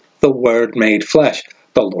onto the Word made flesh,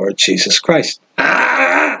 the Lord Jesus Christ.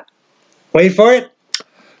 Wait for it.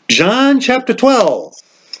 John chapter 12.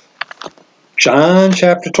 John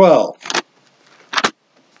chapter 12.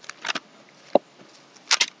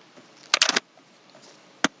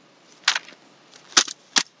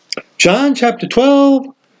 John chapter 12,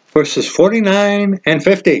 verses 49 and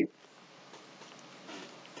 50.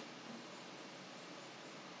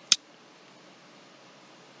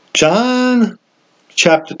 John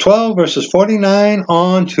chapter 12, verses 49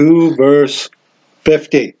 on to verse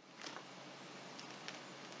 50.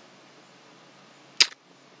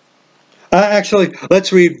 Actually,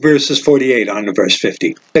 let's read verses 48 on to verse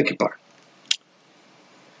 50. Beg your pardon.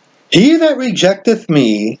 He that rejecteth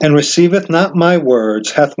me and receiveth not my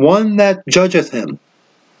words hath one that judgeth him.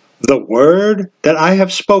 The word that I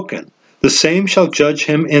have spoken, the same shall judge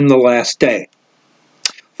him in the last day.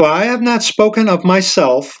 For I have not spoken of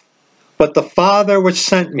myself, but the Father which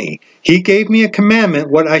sent me. He gave me a commandment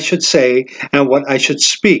what I should say and what I should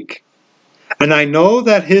speak. And I know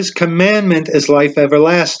that his commandment is life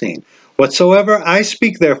everlasting. Whatsoever I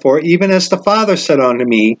speak, therefore, even as the Father said unto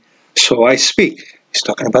me, so I speak. He's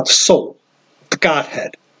talking about the soul, the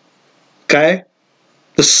Godhead. Okay?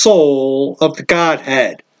 The soul of the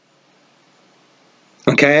Godhead.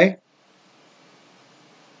 Okay?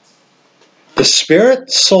 The spirit,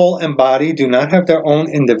 soul, and body do not have their own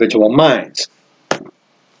individual minds.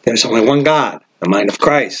 There's only one God, the mind of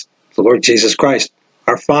Christ, the Lord Jesus Christ,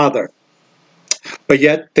 our Father. But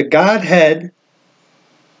yet the Godhead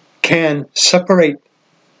can separate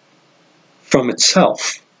from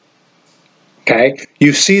itself. Okay?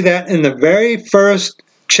 You see that in the very first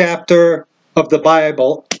chapter of the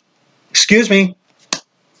Bible,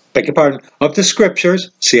 beg your pardon, of the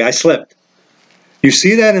Scriptures. See, I slipped. You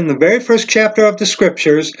see that in the very first chapter of the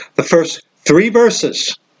Scriptures, the first 3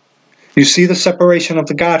 verses. You see the separation of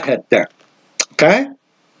the Godhead there. Okay?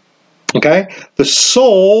 Okay? The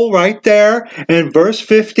soul right there in verse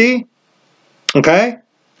 50. Okay?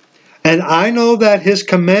 And I know that his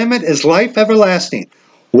commandment is life everlasting.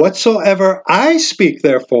 Whatsoever I speak,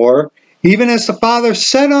 therefore, even as the Father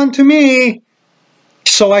said unto me,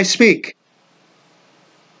 so I speak.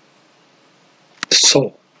 The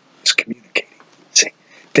soul is communicating. See,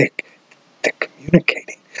 they're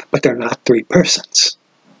communicating, but they're not 3 persons.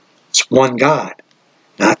 It's one God,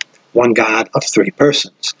 not one God of 3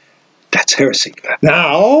 persons. That's heresy.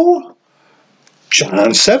 Now,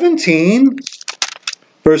 John 17,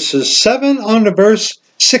 verses 7 on to verse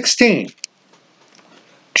 16.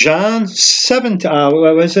 John 17,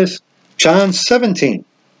 what was this? John 17.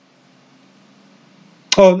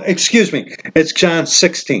 Oh, excuse me. It's John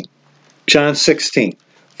 16. John 16,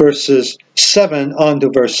 verses 7 on to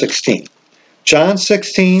verse 16. John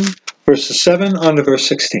 16, verses 7 on to verse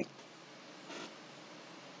 16.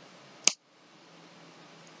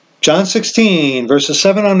 John 16, verses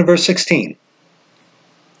 7 on to verse 16.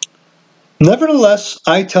 Nevertheless,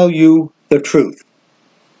 I tell you the truth.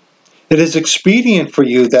 It is expedient for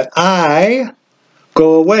you that I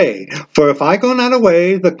go away. For if I go not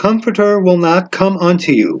away, the Comforter will not come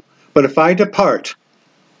unto you. But if I depart,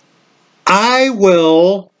 I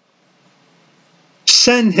will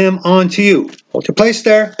send him unto you. Hold your place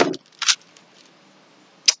there.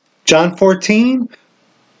 John 14,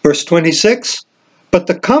 verse 26. But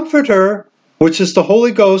the Comforter, which is the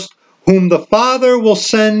Holy Ghost, whom the Father will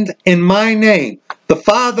send in my name. The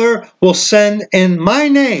Father will send in my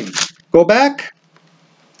name. Go back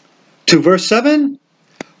to verse 7.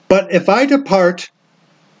 But if I depart,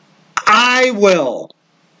 I will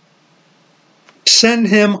send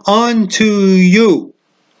him unto you.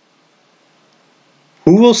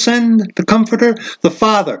 Who will send the Comforter? The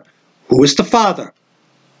Father. Who is the Father?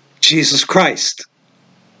 Jesus Christ.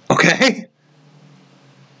 Okay?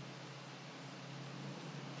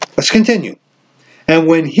 Let's continue. And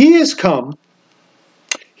when he is come,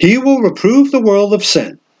 he will reprove the world of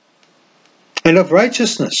sin, and of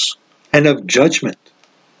righteousness, and of judgment.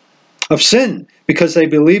 Of sin, because they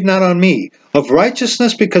believe not on me. Of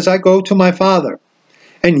righteousness, because I go to my Father,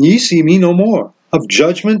 and ye see me no more. Of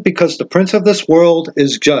judgment, because the prince of this world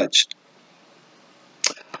is judged.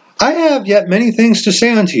 I have yet many things to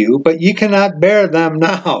say unto you, but ye cannot bear them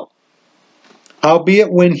now.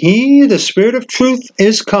 Howbeit when he, the Spirit of truth,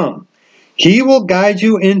 is come, he will guide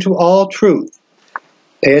you into all truth.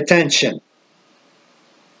 Pay attention.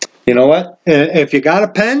 You know what? If you got a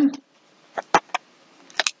pen,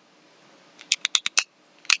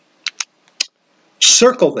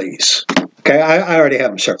 circle these. Okay, I already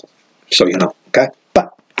have them circled, so you know. Okay,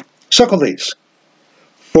 but circle these.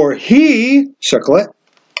 For he, circle it,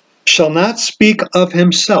 shall not speak of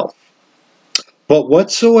himself, but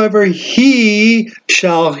whatsoever he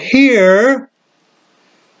shall hear,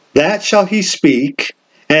 that shall he speak,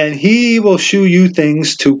 and he will shew you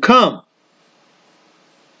things to come.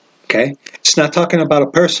 Okay? It's not talking about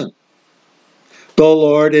a person. The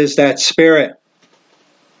Lord is that Spirit.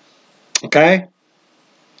 Okay?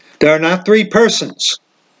 There are not three persons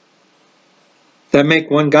that make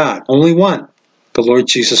one God. Only one, the Lord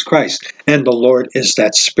Jesus Christ. And the Lord is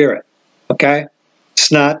that Spirit. Okay?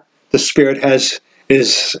 It's not the Spirit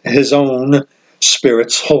is his own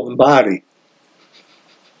spirit, soul, and body.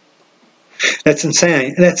 That's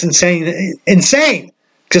insane. That's insane. Insane!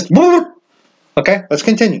 Just, okay, let's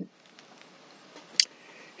continue.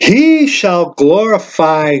 He shall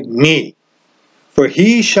glorify me, for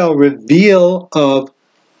he shall reveal of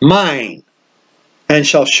mine, and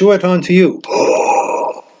shall shew it unto you.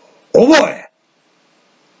 Oh boy!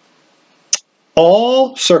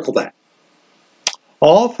 All, circle that.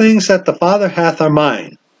 All things that the Father hath are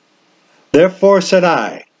mine. Therefore said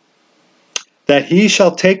I, that he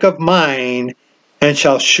shall take of mine, and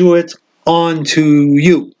shall shew it unto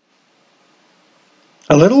you.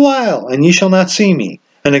 A little while, and ye shall not see me.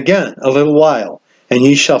 And again, a little while, and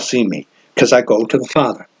ye shall see me, because I go to the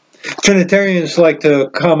Father. Trinitarians like to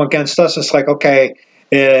come against us. It's like, okay,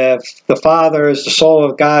 if the Father is the soul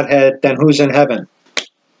of Godhead, then who's in heaven?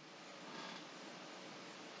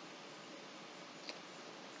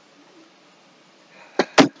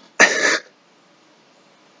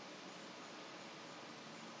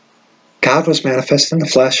 God was manifest in the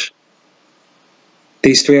flesh.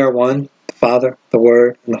 These three are one, the Father, the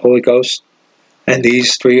Word, and the Holy Ghost. And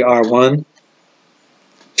these three are one,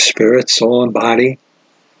 spirit, soul, and body.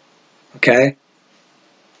 Okay?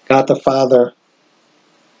 God the Father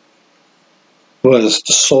was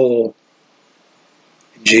the soul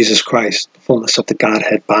in Jesus Christ, the fullness of the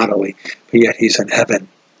Godhead bodily, but yet he's in heaven.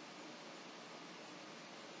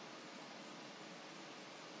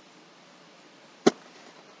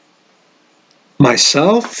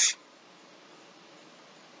 Myself,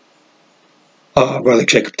 Brother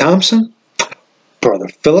Jacob Thompson, Brother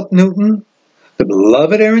Philip Newton, the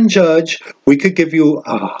beloved Aaron Judge, we could give you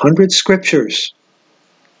 100 scriptures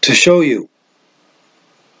to show you.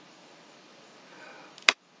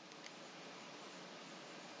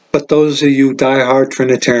 But those of you die-hard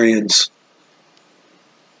Trinitarians,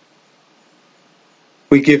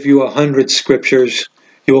 we give you 100 scriptures,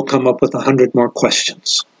 you will come up with 100 more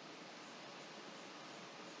questions.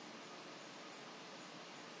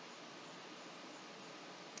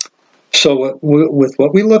 So with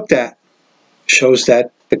what we looked at, shows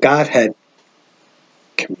that the Godhead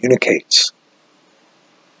communicates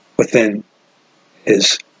within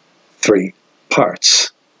his three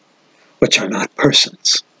parts, which are not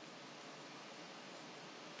persons.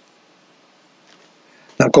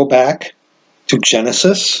 Now go back to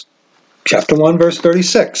Genesis chapter 1, verse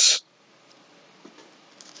 36.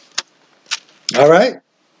 All right?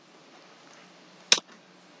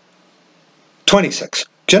 26.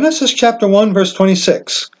 Genesis chapter 1, verse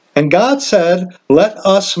 26. And God said, let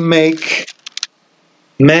us make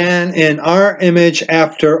man in our image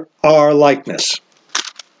after our likeness.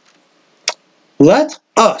 Let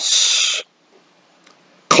us.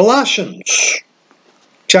 Colossians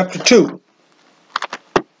chapter 2.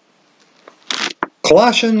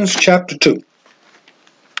 Colossians chapter 2.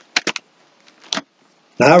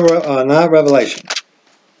 Not Revelation.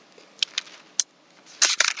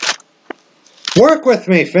 Work with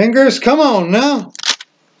me, fingers. Come on now.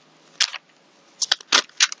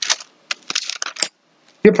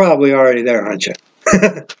 You're probably already there, aren't you?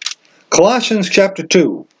 Colossians chapter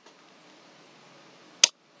 2.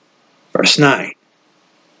 Verse 9.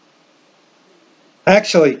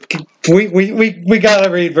 Actually, we got to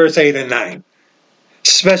read verse 8 and 9.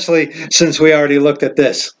 Especially since we already looked at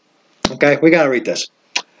this. Okay, we got to read this.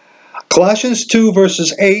 Colossians 2,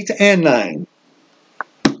 verses 8 and 9.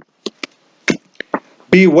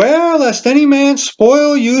 Beware lest any man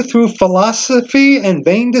spoil you through philosophy and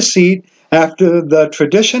vain deceit, after the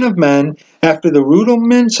tradition of men, after the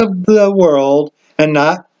rudiments of the world, and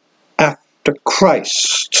not after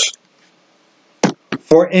Christ.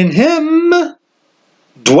 For in him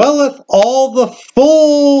dwelleth all the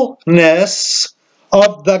fullness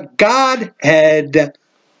of the Godhead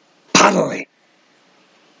bodily.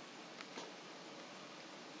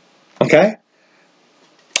 Okay?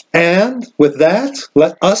 And with that,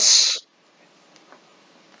 let us,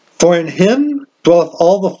 for in him dwelleth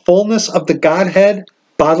all the fullness of the Godhead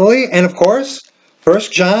bodily. And of course, 1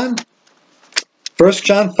 John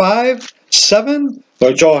 5, 7,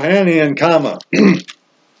 the Johannian comma.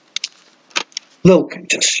 Little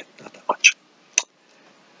congestion, not that much.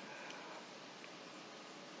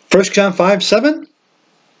 1 John 5, 7.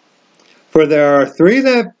 For there are three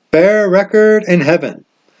that bear record in heaven,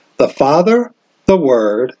 the Father, the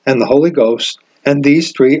Word, and the Holy Ghost, and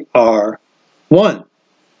these three are one.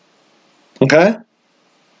 Okay?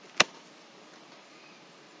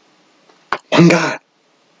 One God.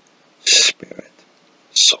 spirit,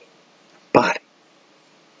 soul, body.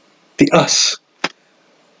 The us,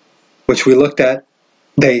 which we looked at,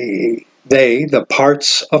 the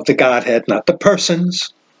parts of the Godhead, not the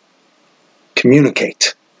persons,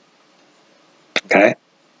 communicate. Okay?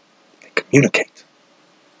 They communicate.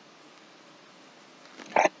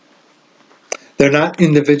 Okay? They're not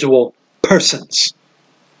individual persons.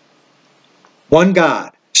 One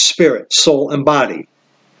God, spirit, soul, and body,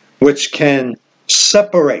 which can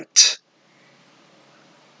separate.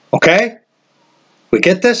 Okay? We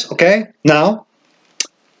get this? Okay? Now,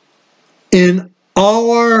 in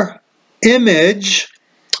our image,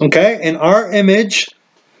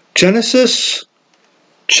 Genesis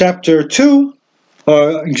chapter 2,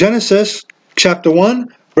 or Genesis chapter 1,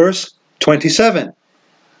 verse 27.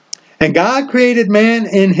 And God created man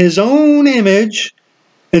in his own image.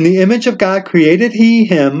 In the image of God created he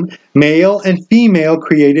him, male and female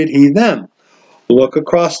created he them. Look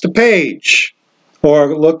across the page,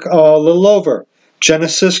 or look a little over.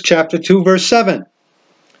 Genesis chapter 2, verse 7.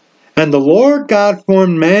 And the Lord God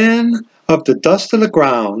formed man of the dust of the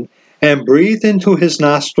ground, and breathed into his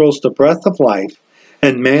nostrils the breath of life,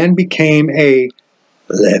 and man became a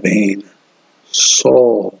living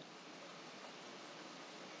soul.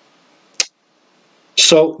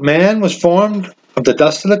 So man was formed of the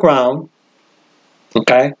dust of the ground,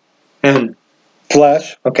 okay, and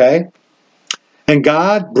flesh, okay, and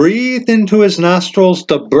God breathed into his nostrils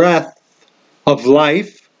the breath of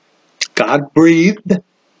life. God breathed,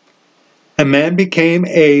 and man became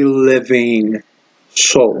a living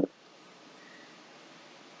soul.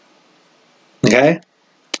 Okay?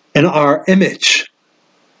 In our image,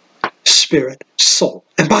 spirit, soul,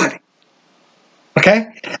 and body.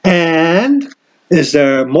 Okay? And is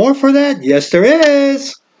there more for that? Yes, there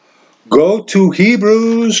is. Go to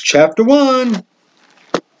Hebrews chapter 1.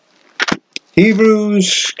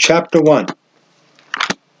 Hebrews chapter 1.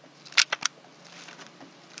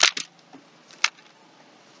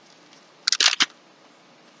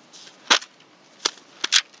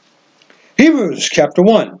 Hebrews chapter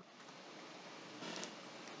 1.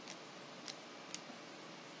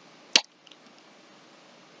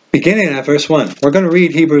 Beginning at verse 1. We're going to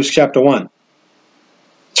read Hebrews chapter 1.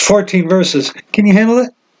 It's 14 verses. Can you handle it?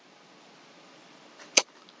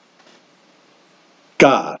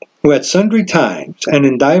 God, who at sundry times and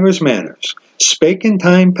in divers manners spake in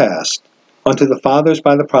time past unto the fathers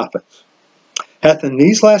by the prophets, hath in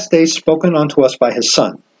these last days spoken unto us by his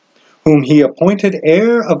Son, whom he appointed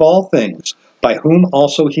heir of all things, by whom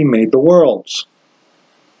also he made the worlds,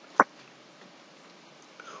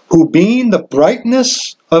 who being the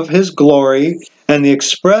brightness of his glory and the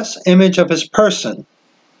express image of his person,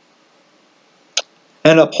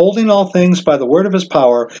 and upholding all things by the word of his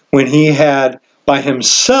power, when he had by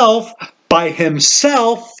himself,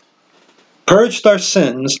 purged our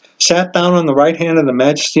sins, sat down on the right hand of the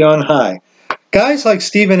Majesty on high. Guys like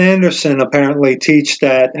Stephen Anderson apparently teach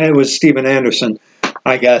that, and it was Stephen Anderson,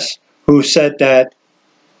 I guess, who said that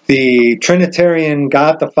the Trinitarian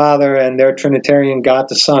God the Father and their Trinitarian God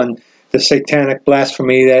the Son, the satanic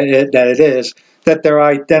blasphemy that it is, that they're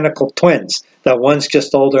identical twins, that one's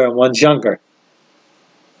just older and one's younger.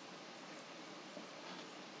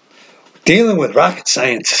 Dealing with rocket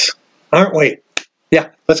science, aren't we?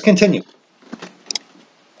 Yeah, let's continue.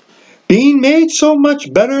 Being made so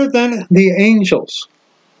much better than the angels,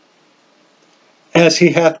 as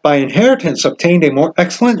he hath by inheritance obtained a more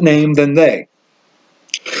excellent name than they.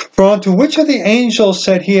 For unto which of the angels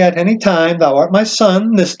said he at any time, Thou art my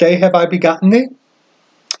son, this day have I begotten thee?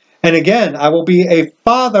 And again, I will be a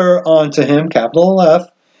father unto him, capital F,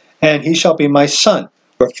 and he shall be my son,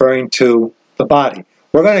 referring to the body.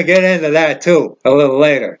 We're going to get into that too a little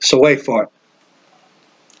later, so wait for it.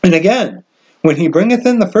 And again, when he bringeth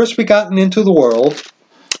in the first begotten into the world,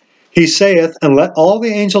 he saith, And let all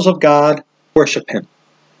the angels of God worship him.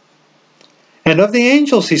 And of the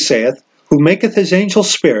angels he saith, Who maketh his angels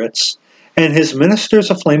spirits, and his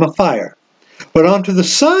ministers a flame of fire. But unto the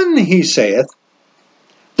Son he saith,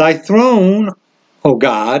 Thy throne, O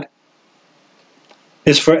God,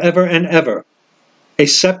 is forever and ever. A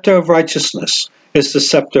scepter of righteousness is the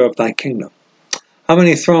scepter of thy kingdom. How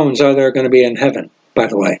many thrones are there going to be in heaven, by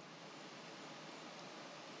the way?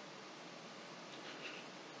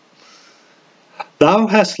 Thou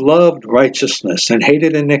hast loved righteousness and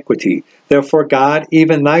hated iniquity. Therefore God,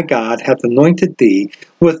 even thy God, hath anointed thee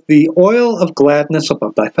with the oil of gladness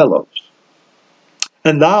above thy fellows.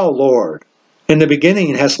 And thou, Lord, in the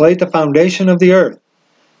beginning hast laid the foundation of the earth,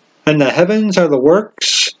 and the heavens are the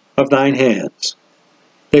works of thine hands.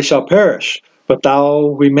 They shall perish, but thou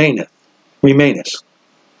remainest.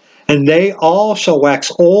 and they all shall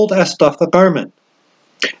wax old as doth a garment.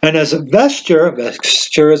 And as a vesture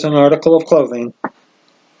is an article of clothing,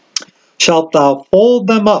 shalt thou fold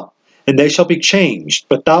them up, and they shall be changed,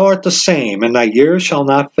 but thou art the same, and thy years shall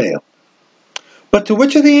not fail. But to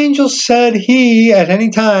which of the angels said he at any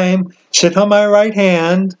time, Sit on my right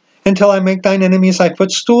hand, until I make thine enemies thy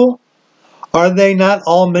footstool? Are they not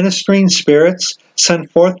all ministering spirits,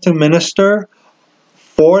 sent forth to minister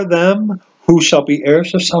for them who shall be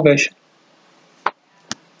heirs of salvation?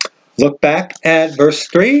 Look back at verse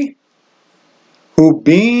 3. Who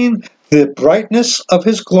being the brightness of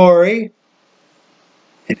his glory,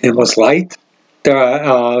 in him was light.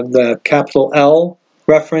 The capital L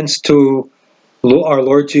reference to our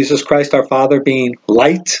Lord Jesus Christ, our Father, being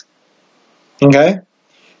light. Okay?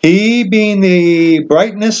 He being the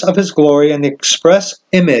brightness of his glory and the express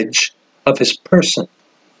image of his person.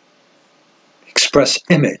 Express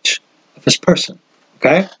image of his person.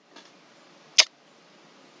 Okay?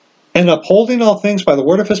 And upholding all things by the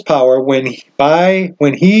word of his power, when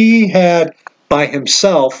he had by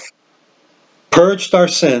himself purged our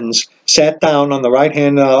sins, sat down on the right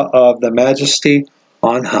hand of the majesty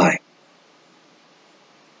on high.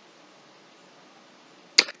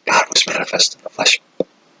 God was manifest in the flesh.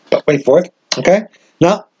 But wait for it. Okay?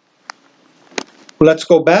 Now, let's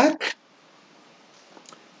go back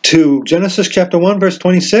to Genesis chapter 1, verse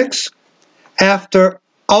 26. After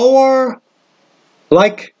our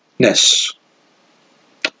likeness.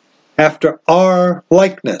 After our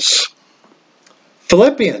likeness.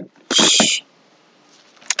 Philippians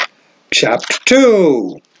chapter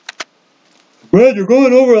 2. Brad, you're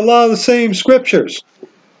going over a lot of the same scriptures.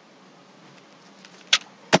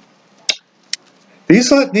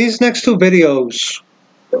 These next two videos,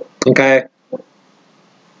 okay,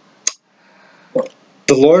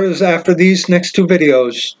 the Lord is, after these next two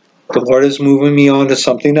videos, the Lord is moving me on to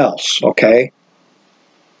something else, okay?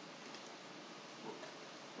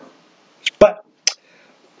 But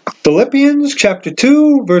Philippians chapter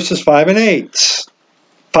 2, verses 5 and 8.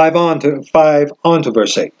 5 on to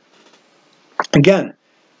verse 8. Again,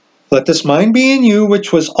 let this mind be in you,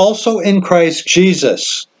 which was also in Christ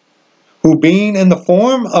Jesus, who being in the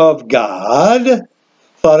form of God,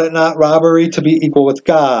 thought it not robbery to be equal with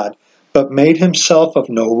God, but made himself of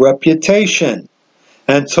no reputation,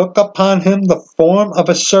 and took upon him the form of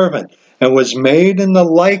a servant, and was made in the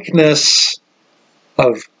likeness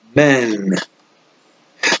of men.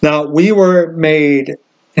 Now, we were made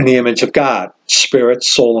in the image of God, spirit,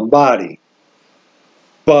 soul, and body.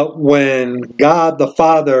 But when God the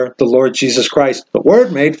Father, the Lord Jesus Christ, the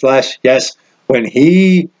Word made flesh, yes, when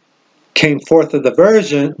he came forth of the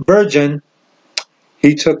virgin,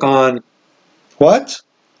 he took on what?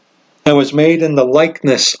 And was made in the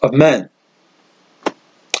likeness of men.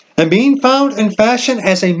 And being found in fashion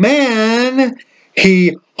as a man,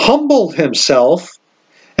 he humbled himself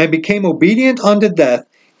and became obedient unto death,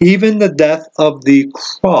 even the death of the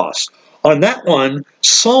cross. On that one,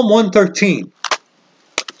 Psalm 113.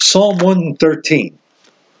 Psalm 113.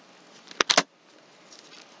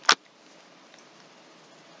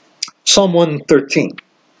 Psalm 113.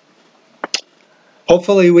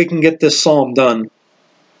 Hopefully we can get this psalm done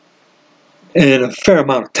in a fair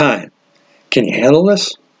amount of time. Can you handle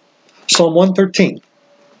this? Psalm 113.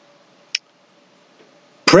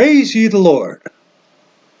 Praise ye the Lord.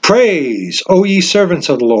 Praise, O ye servants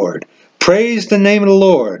of the Lord. Praise the name of the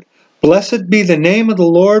Lord. Blessed be the name of the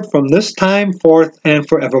Lord from this time forth and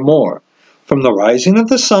forevermore. From the rising of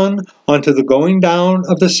the sun unto the going down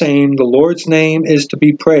of the same, the Lord's name is to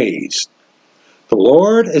be praised. The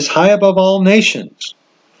Lord is high above all nations,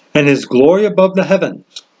 and his glory above the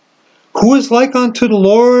heavens. Who is like unto the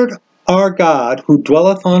Lord our God, who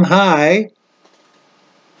dwelleth on high,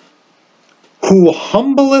 who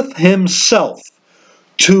humbleth himself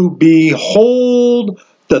to behold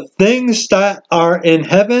the things that are in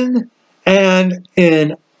heaven and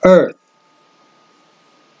in earth.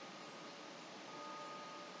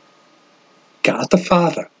 God the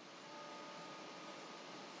Father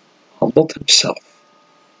humbled himself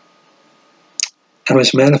and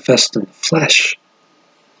was manifest in the flesh.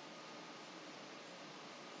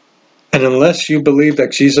 And unless you believe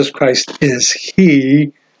that Jesus Christ is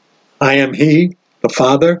he, I am he, the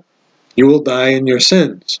Father, you will die in your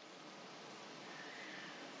sins.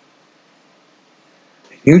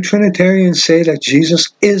 You Trinitarians say that Jesus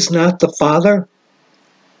is not the Father?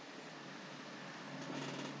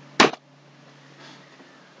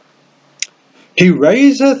 He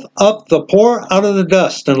raiseth up the poor out of the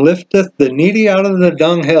dust, and lifteth the needy out of the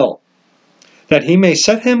dunghill, that he may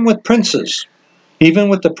set him with princes, even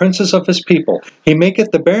with the princes of his people. He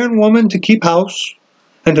maketh the barren woman to keep house,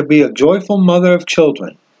 and to be a joyful mother of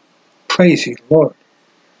children. Praise ye, Lord.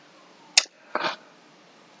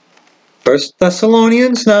 1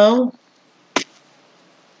 Thessalonians now.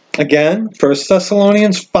 Again, 1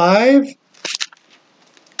 Thessalonians 5.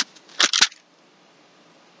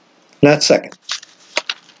 Not second.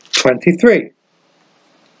 23.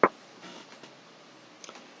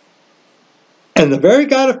 And the very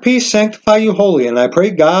God of peace sanctify you wholly. And I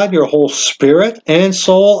pray God, your whole spirit and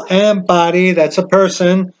soul and body, that's a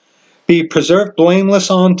person, be preserved blameless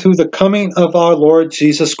unto the coming of our Lord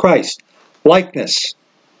Jesus Christ. Likeness.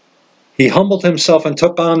 He humbled himself and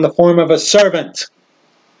took on the form of a servant.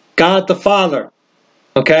 God the Father.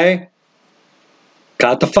 Okay?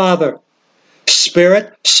 God the Father.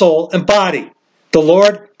 Spirit, soul, and body. The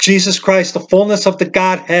Lord Jesus Christ, the fullness of the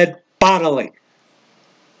Godhead bodily.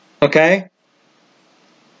 Okay?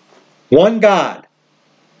 One God.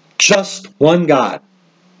 Just one God.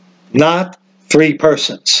 Not three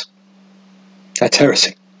persons. That's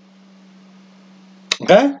heresy.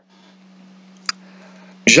 Okay?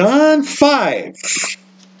 John 5.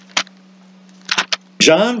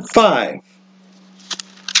 John 5.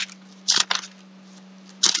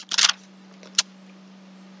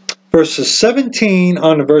 Verses 17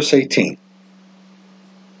 on to verse 18.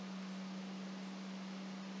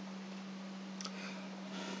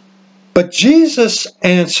 But Jesus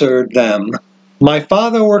answered them, My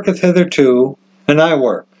Father worketh hitherto, and I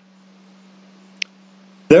work.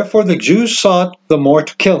 Therefore the Jews sought the more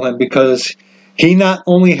to kill him, because he not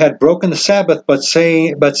only had broken the Sabbath, but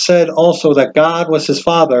said also that God was his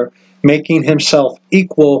Father, making himself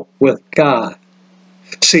equal with God.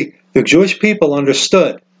 See, the Jewish people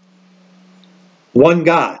understood one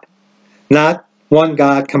God, not one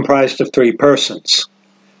God comprised of three persons.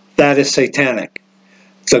 That is satanic.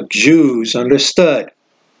 The Jews understood,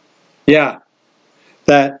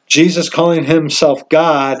 that Jesus calling himself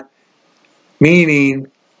God,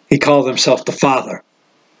 meaning he called himself the Father.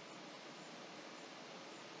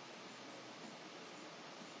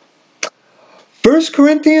 First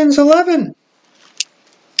Corinthians 11.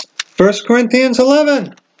 1 Corinthians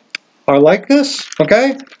 11. Our likeness,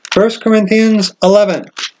 okay? 1 Corinthians 11.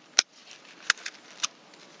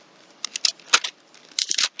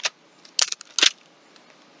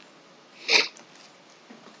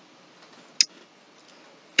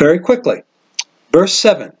 Very quickly. Verse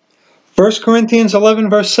 7. 1 Corinthians 11,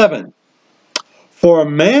 verse 7. For a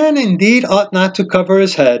man indeed ought not to cover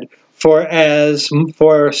his head, for as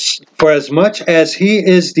much as he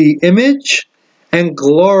is the image and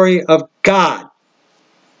glory of God.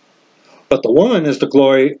 But the woman is the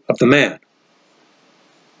glory of the man.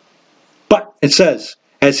 But it says,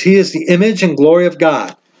 as he is the image and glory of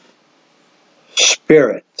God,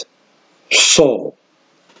 spirit, soul,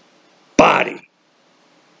 body,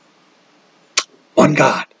 one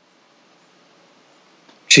God,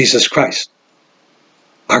 Jesus Christ,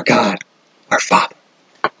 our God, our Father,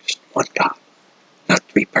 just one God, not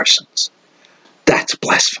three persons. That's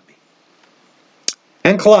blasphemy.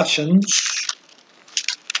 And Colossians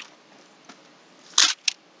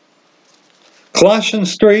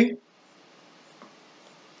 3,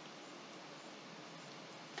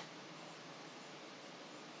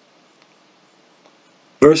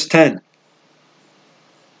 verse 10.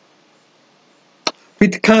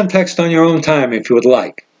 Read the context on your own time if you would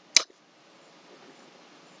like.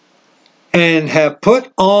 And have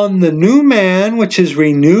put on the new man, which is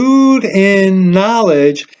renewed in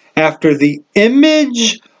knowledge after the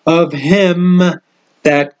image of him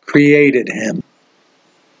that created him.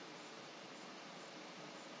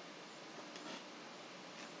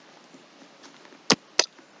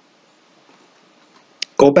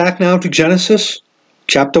 Go back now to Genesis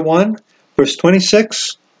chapter 1, verse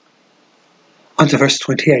 26, on to verse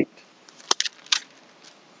 28.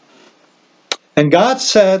 And God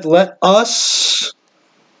said, let us,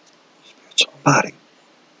 spiritual body,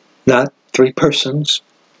 not three persons,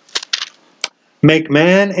 make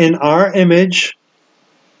man in our image,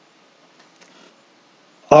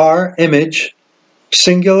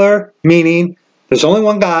 singular, meaning there's only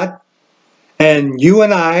one God, and you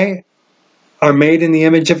and I are made in the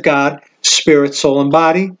image of God, spirit, soul, and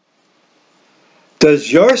body.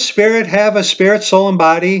 Does your spirit have a spirit, soul, and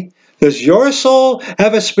body? Does your soul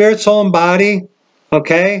have a spirit, soul, and body?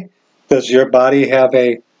 Okay? Does your body have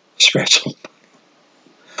a spirit, soul, and body?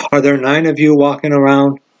 Are there 9 of you walking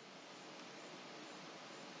around?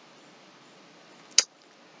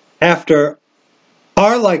 After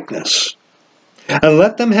our likeness, and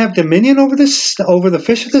let them have dominion over the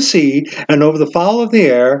fish of the sea, and over the fowl of the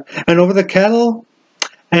air, and over the cattle,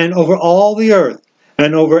 and over all the earth,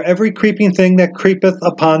 and over every creeping thing that creepeth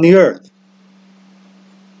upon the earth.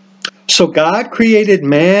 So God created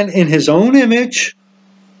man in his own image.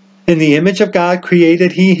 In the image of God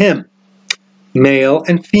created he him. Male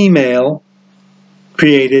and female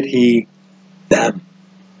created he them.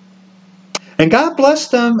 And God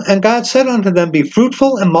blessed them, and God said unto them, Be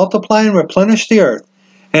fruitful and multiply and replenish the earth,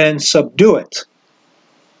 and subdue it,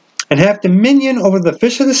 and have dominion over the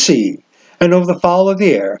fish of the sea, and over the fowl of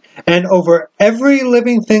the air, and over every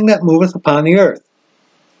living thing that moveth upon the earth.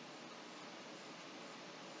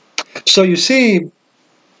 So you see,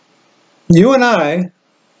 you and I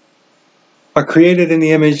are created in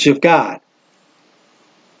the image of God.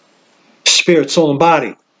 Spirit, soul, and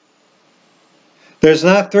body. There's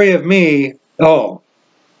not three of me, oh,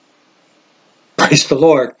 praise the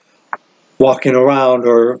Lord, walking around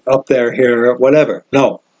or up there, here, or whatever.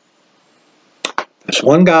 No. There's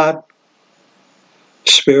one God,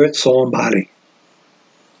 spirit, soul, and body.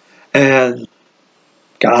 And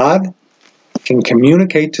God can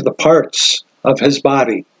communicate to the parts of his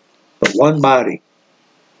body, the one body,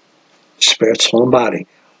 spirit, soul, and body.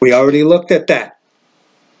 We already looked at that.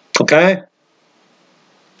 Okay?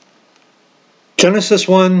 Genesis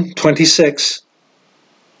 1:26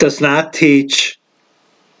 does not teach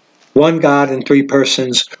one God in three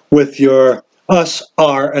persons with your us,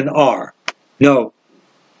 are, and are. No.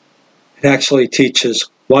 It actually teaches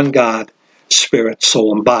one God, spirit,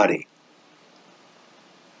 soul, and body.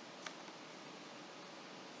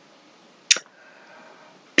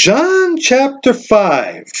 John chapter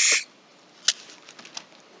 5.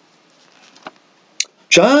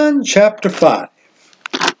 John chapter 5.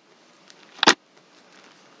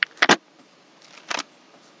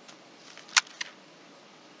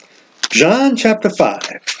 John chapter 5.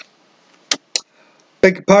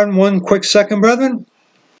 Beg your pardon one quick second, brethren.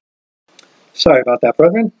 Sorry about that,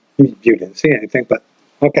 brethren. You didn't see anything, but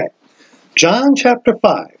okay. John chapter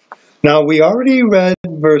 5. Now, we already read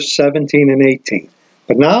verse 17 and 18.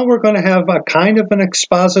 But now we're going to have a kind of an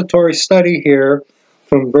expository study here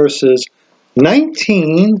from verses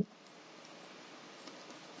 19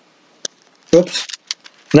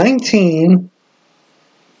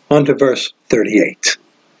 on to verse 38.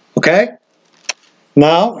 Okay?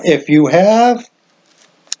 Now, if you have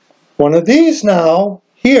one of these now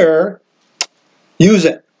here, use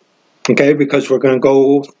it. Okay? Because we're going to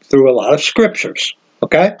go through a lot of scriptures.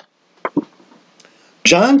 Okay?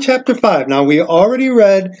 John chapter 5. Now, we already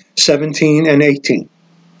read 17 and 18.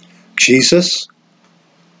 Jesus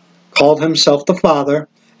called himself the Father,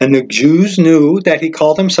 and the Jews knew that he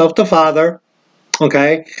called himself the Father.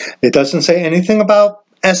 Okay? It doesn't say anything about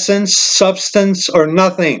essence, substance, or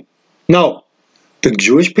nothing. No. The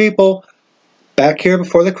Jewish people back here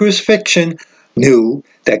before the crucifixion knew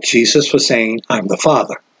that Jesus was saying, I'm the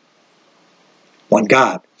Father. One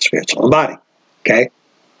God, spirit, soul, and body. Okay?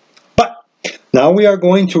 But now we are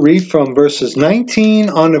going to read from verses 19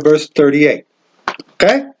 on to verse 38.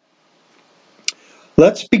 Okay?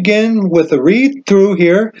 Let's begin with a read through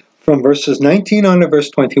here from verses 19 on to verse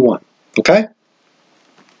 21. Okay?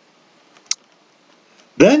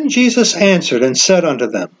 Then Jesus answered and said unto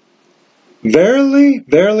them, Verily,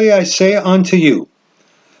 verily, I say unto you,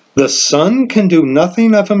 the Son can do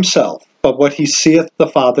nothing of himself, but what he seeth the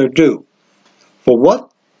Father do. For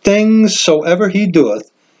what things soever he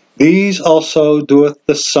doeth, these also doeth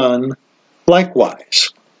the Son likewise.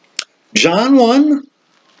 John 1,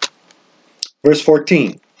 verse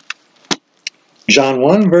 14. John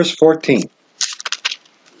 1, verse 14.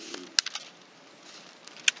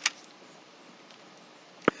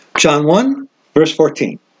 John 1, verse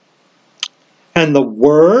 14. And the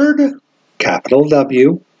Word, capital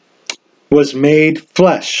W, was made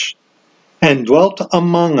flesh, and dwelt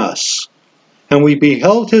among us. And we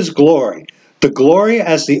beheld his glory, the glory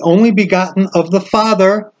as the only begotten of the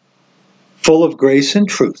Father, full of grace and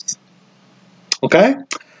truth. Okay?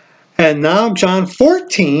 And now John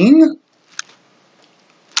 14.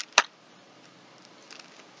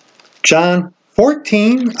 John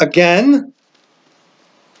 14 again,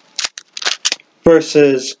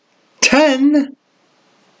 verses 10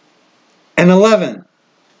 and 11.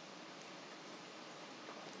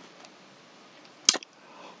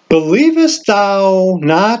 Believest thou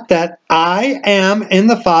not that I am in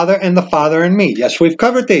the Father and the Father in me? Yes, we've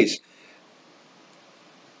covered these.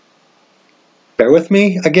 Bear with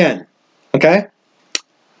me again. Okay?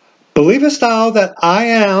 Believest thou that I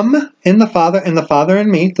am in the Father and the Father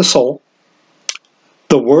in me, the soul?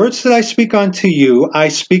 The words that I speak unto you, I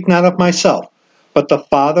speak not of myself, but the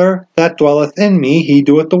Father that dwelleth in me, he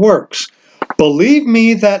doeth the works. Believe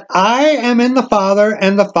me that I am in the Father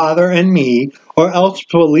and the Father in me, or else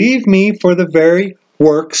believe me for the very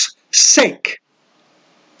works' sake.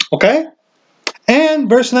 Okay? And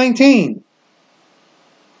verse 19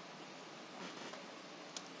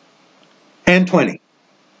 and 20.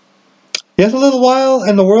 Yet a little while,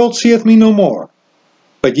 and the world seeth me no more.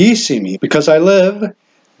 But ye see me, because I live,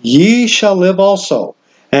 ye shall live also.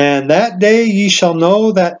 And that day ye shall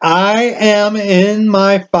know that I am in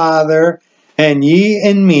my Father, and ye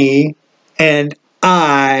in me, and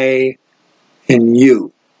I in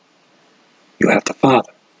you. You have the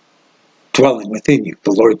Father dwelling within you,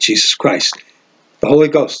 the Lord Jesus Christ, the Holy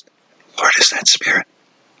Ghost. The Lord is that Spirit.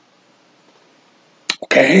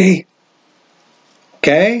 Okay?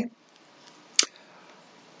 Okay?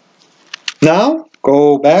 Now,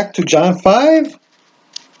 go back to John 5,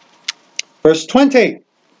 verse 20.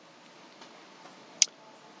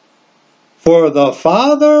 For the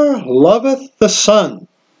Father loveth the Son,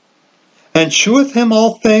 and sheweth him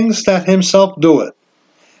all things that himself doeth.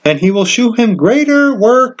 And he will shew him greater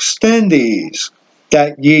works than these,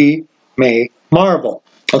 that ye may marvel.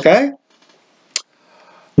 Okay?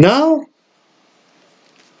 Now,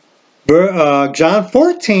 John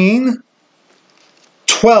 14,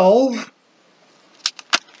 12,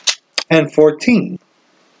 and 14.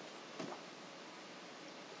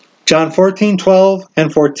 John 14, 12,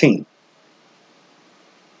 and 14.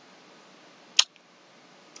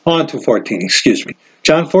 On to 14, excuse me.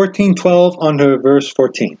 John 14, 12, on to verse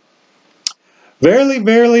 14. Verily,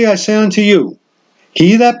 verily, I say unto you,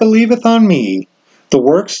 he that believeth on me, the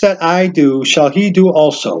works that I do shall he do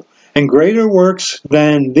also, and greater works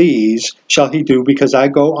than these shall he do, because I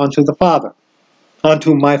go unto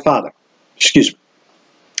my Father. Excuse me.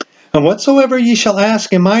 And whatsoever ye shall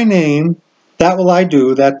ask in my name, that will I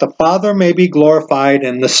do, that the Father may be glorified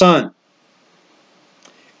in the Son.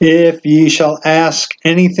 If ye shall ask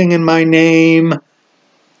anything in my name,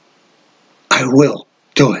 I will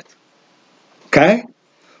do it. Okay?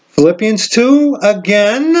 Philippians 2,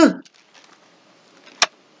 again.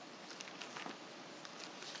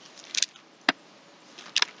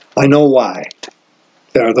 I know why.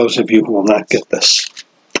 There are those of you who will not get this.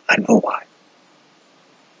 I know why.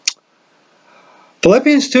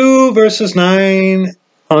 Philippians 2, verses 9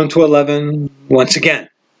 on to 11, once again.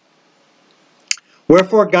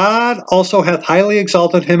 Wherefore God also hath highly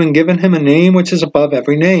exalted him and given him a name which is above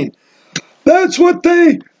every name. That's what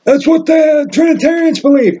the Trinitarians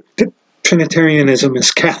believe. Trinitarianism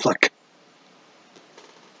is Catholic.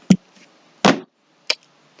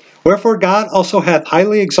 Wherefore God also hath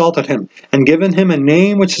highly exalted him, and given him a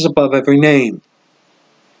name which is above every name,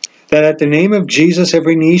 that at the name of Jesus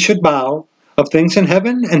every knee should bow, of things in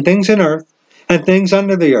heaven, and things in earth, and things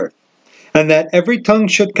under the earth, and that every tongue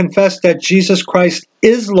should confess that Jesus Christ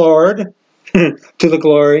is Lord, to the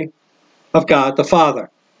glory of God the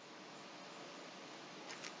Father.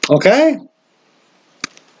 Okay?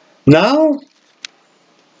 Now,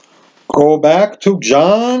 go back to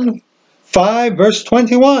John 5, verse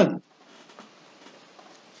 21.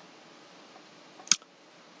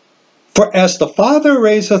 For as the Father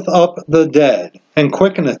raiseth up the dead, and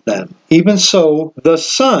quickeneth them, even so the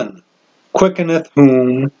Son quickeneth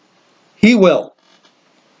whom he will.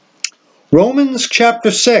 Romans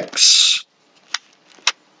chapter 6.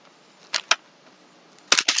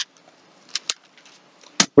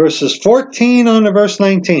 Verses 14 on to verse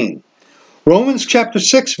 19. Romans chapter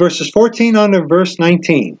 6, verses 14 on to verse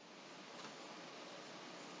 19.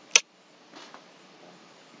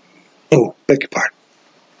 Oh, beg your pardon.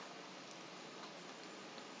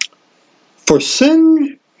 For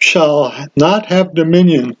sin shall not have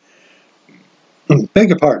dominion, beg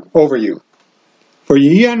your pardon, over you. For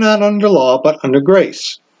ye are not under law, but under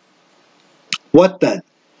grace. What then?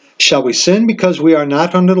 Shall we sin because we are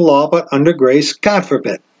not under the law, but under grace? God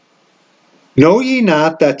forbid. Know ye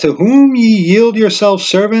not that to whom ye yield yourselves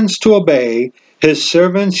servants to obey, his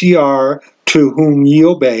servants ye are to whom ye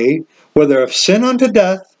obey, whether of sin unto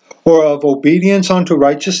death, or of obedience unto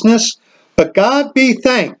righteousness? But God be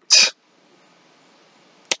thanked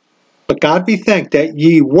that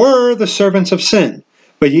ye were the servants of sin,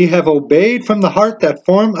 but ye have obeyed from the heart that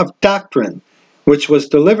form of doctrine which was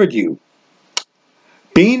delivered you.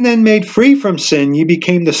 Being then made free from sin, ye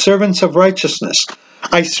became the servants of righteousness.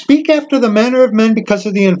 I speak after the manner of men because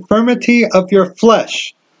of the infirmity of your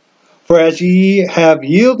flesh. For as ye have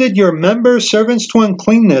yielded your members servants to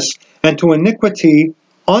uncleanness, and to iniquity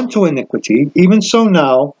unto iniquity, even so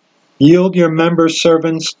now yield your members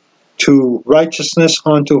servants to righteousness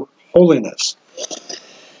unto holiness.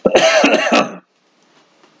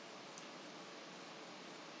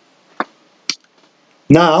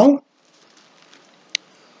 Now,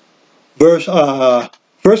 1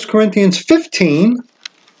 Corinthians 15,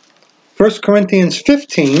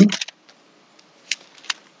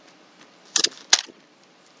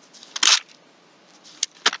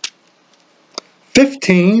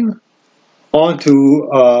 15 on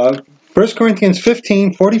to 1 Corinthians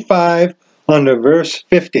 15, 45 on to verse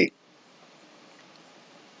 50.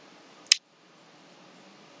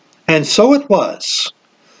 And so it was.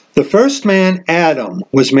 The first man, Adam,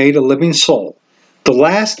 was made a living soul. The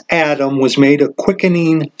last Adam was made a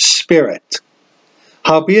quickening spirit.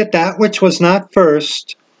 Howbeit that was not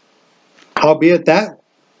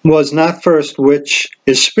first which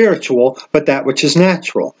is spiritual, but that which is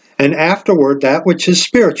natural, and afterward that which is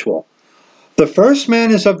spiritual. The first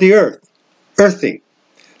man is of the earth, earthy.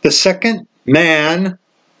 The second man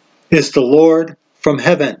is the Lord from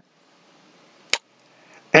heaven.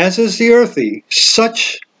 As is the earthy,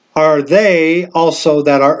 such are they also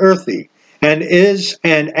that are earthy, and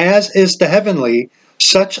as is the heavenly,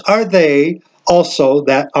 such are they also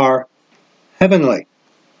that are heavenly.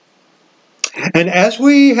 And as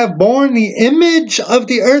we have borne the image of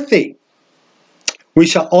the earthy, we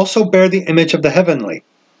shall also bear the image of the heavenly.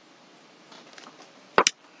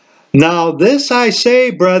 Now this I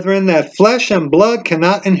say, brethren, that flesh and blood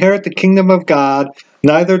cannot inherit the kingdom of God,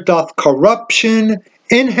 neither doth corruption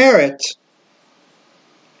inherit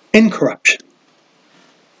incorruption.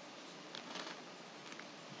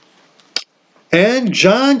 And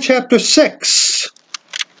John chapter 6.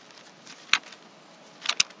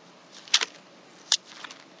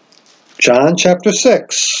 John chapter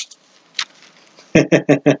 6.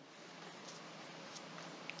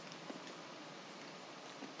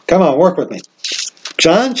 Come on, work with me.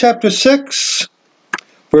 John chapter 6,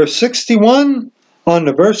 verse 61 on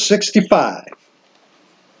to verse 65.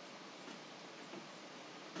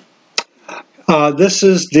 This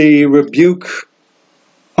is the rebuke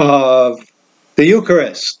of the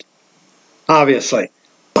Eucharist, obviously.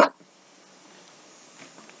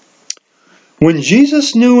 When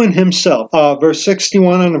Jesus knew in himself, verse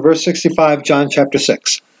 61 and verse 65, John chapter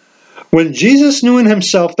 6. When Jesus knew in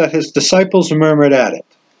himself that his disciples murmured at it,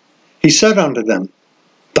 he said unto them,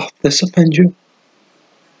 doth this offend you?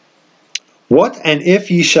 What, and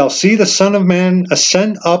if ye shall see the Son of Man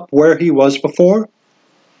ascend up where he was before?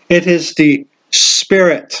 It is the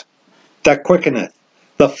Spirit that quickeneth.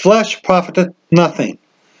 The flesh profiteth nothing.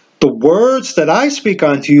 The words that I speak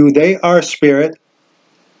unto you, they are spirit,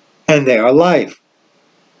 and they are life.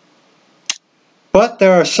 But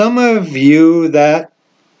there are some of you that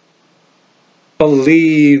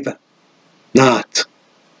believe not.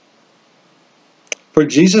 For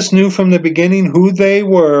Jesus knew from the beginning who they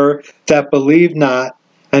were that believed not,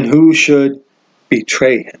 and who should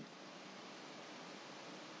betray him.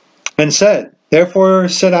 And said, therefore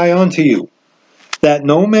said I unto you, that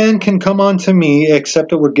no man can come unto me,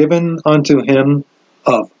 except it were given unto him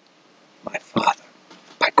of my Father,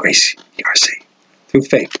 by grace ye are saved, through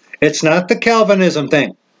faith. It's not the Calvinism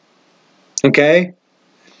thing. Okay?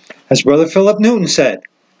 As Brother Philip Newton said,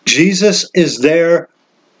 Jesus is there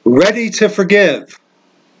ready to forgive.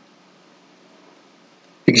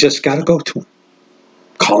 You just got to go to him.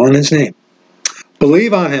 Call on his name.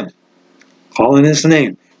 Believe on him. Call on his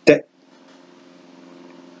name. That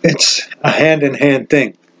it's a hand-in-hand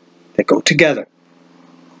thing. They go together.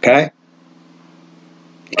 Okay?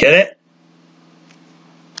 You get it?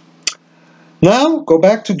 Now, go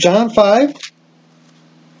back to John 5.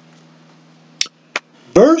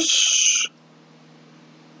 Verse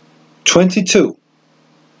 22.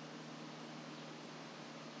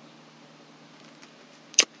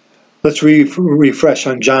 Let's refresh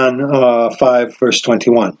on John 5, verse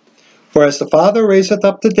 21. For as the Father raiseth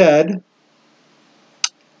up the dead,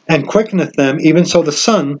 and quickeneth them, even so the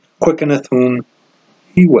Son quickeneth whom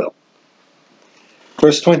he will.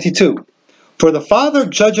 Verse 22. For the Father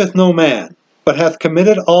judgeth no man, but hath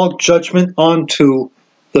committed all judgment unto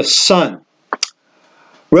the Son.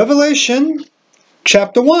 Revelation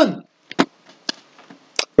chapter 1.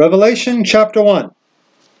 Revelation chapter 1.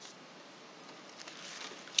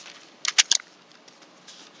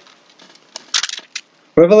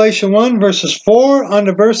 Revelation 1, verses 4 on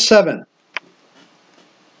to verse 7.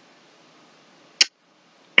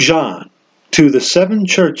 John, to the 7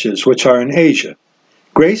 churches which are in Asia,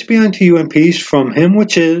 grace be unto you and peace from him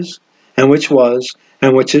which is, and which was,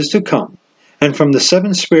 and which is to come, and from the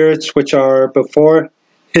 7 spirits which are before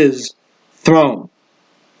his throne,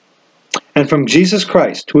 and from Jesus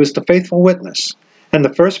Christ, who is the faithful witness, and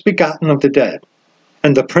the first begotten of the dead,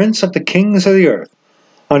 and the prince of the kings of the earth,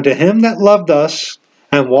 unto him that loved us,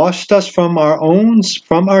 and washed us from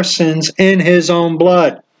our sins in his own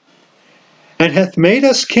blood, and hath made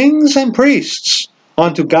us kings and priests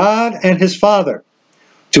unto God and his Father.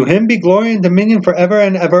 To him be glory and dominion forever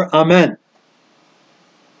and ever. Amen.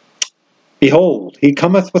 Behold, he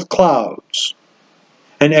cometh with clouds,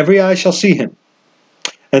 and every eye shall see him,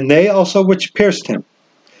 and they also which pierced him.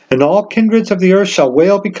 And all kindreds of the earth shall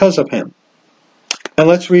wail because of him. And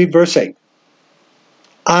let's read verse 8.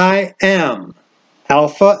 I am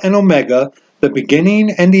Alpha and Omega, the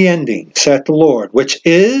beginning and the ending, saith the Lord, which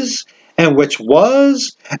is, and which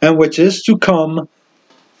was, and which is to come,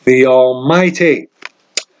 the Almighty.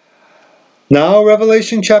 Now,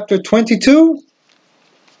 Revelation chapter 22.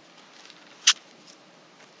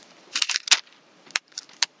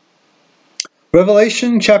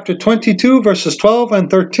 Revelation chapter 22, verses 12 and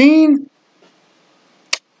 13.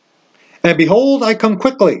 And behold, I come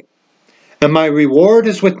quickly, and my reward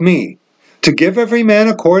is with me, to give every man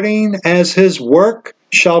according as his work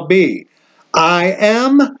shall be. I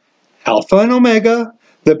am Alpha and Omega,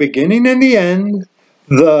 the beginning and the end,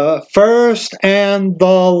 the first and the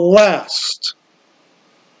last.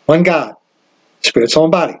 One God, spirit, soul,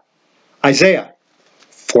 and body. Isaiah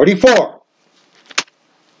 44.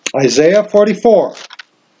 Isaiah 44.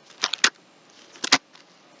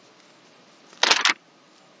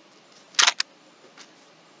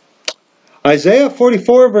 Isaiah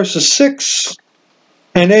 44, verses 6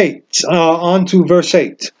 and 8, on to verse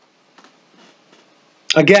 8.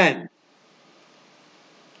 Again,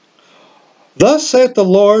 thus saith the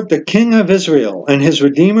Lord, the King of Israel, and his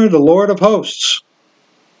Redeemer, the Lord of hosts.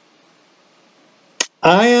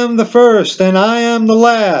 I am the first, and I am the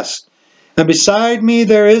last, and beside me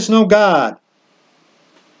there is no God.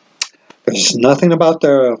 There's nothing about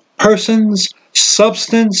their persons,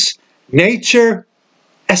 substance, nature,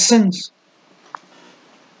 essence.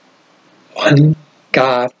 One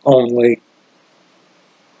God only.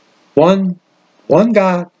 One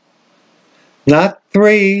God. Not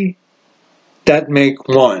three that make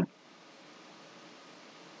one.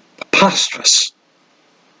 Preposterous.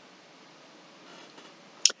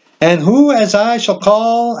 And who as I shall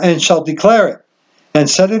call and shall declare it, and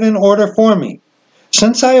set it in order for me,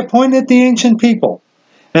 since I appointed the ancient people,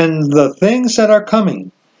 and the things that are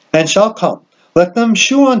coming, and shall come, let them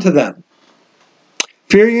shew unto them.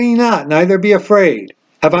 Fear ye not, neither be afraid.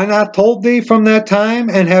 Have I not told thee from that time,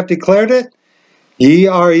 and have declared it? Ye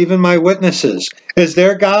are even my witnesses. Is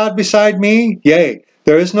there God beside me? Yea,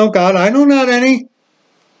 there is no God, I know not any.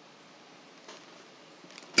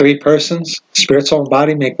 Three persons, spirit, soul, and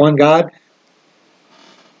body, make one God.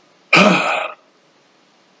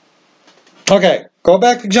 Okay, go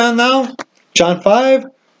back to John now. John 5,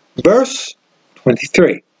 verse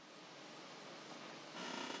 23.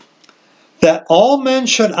 That all men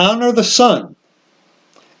should honor the Son,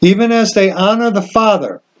 even as they honor the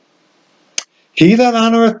Father. He that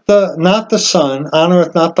honoreth not the Son,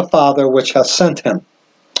 honoreth not the Father which hath sent him.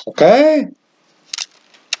 Okay?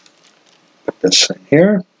 Put this in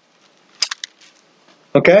here.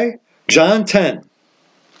 Okay? John 10.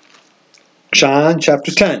 John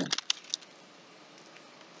chapter 10.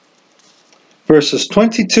 Verses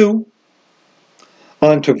 22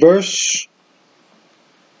 on to verse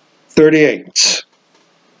 38.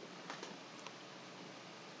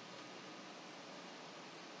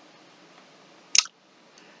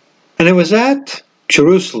 And it was at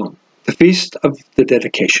Jerusalem, the feast of the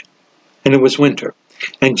dedication. And it was winter.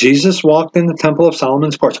 And Jesus walked in the temple of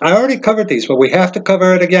Solomon's porch. I already covered these, but we have to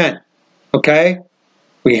cover it again. Okay?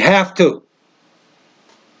 We have to.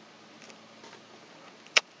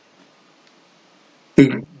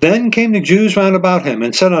 Then came the Jews round about him,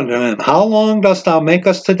 and said unto him, How long dost thou make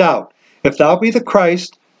us to doubt? If thou be the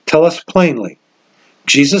Christ, tell us plainly.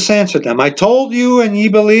 Jesus answered them, I told you, and ye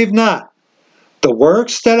believe not. The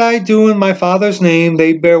works that I do in my Father's name,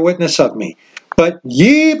 they bear witness of me. But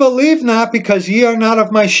ye believe not, because ye are not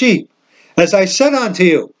of my sheep. As I said unto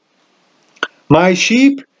you, my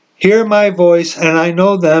sheep hear my voice, and I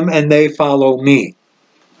know them, and they follow me.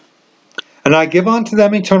 And I give unto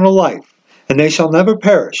them eternal life, and they shall never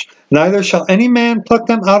perish, neither shall any man pluck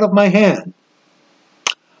them out of my hand.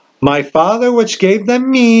 My Father which gave them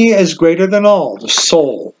me is greater than all, the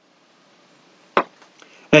soul.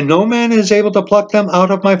 And no man is able to pluck them out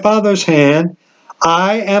of my Father's hand.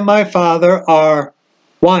 I and my Father are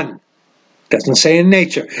one. It doesn't say in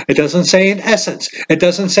nature. It doesn't say in essence. It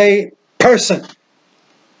doesn't say person.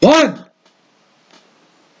 One.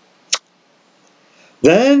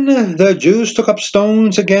 Then the Jews took up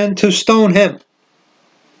stones again to stone him.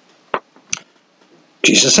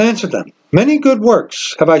 Jesus answered them, Many good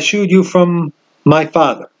works have I shewed you from my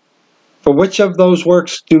Father. For which of those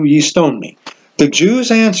works do ye stone me? The Jews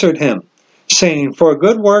answered him, saying, For a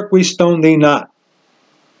good work we stone thee not,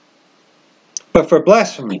 but for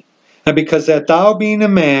blasphemy, and because that thou being a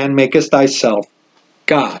man makest thyself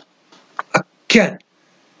God. Again,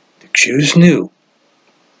 the Jews knew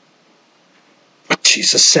what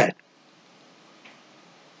Jesus said.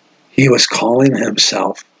 He was calling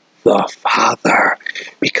himself the Father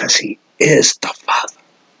because he is the Father.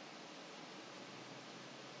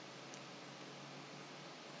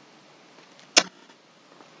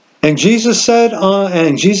 And Jesus said,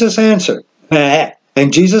 and Jesus answered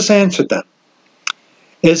them,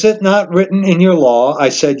 is it not written in your law, I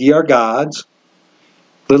said, ye are gods,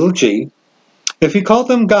 little g. If he called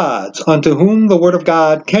them gods, unto whom the word of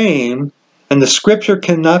God came, and the scripture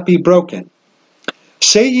cannot be broken,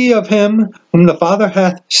 say ye of him whom the Father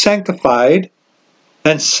hath sanctified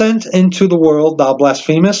and sent into the world, thou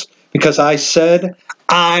blasphemest, because I said,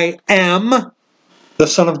 I am the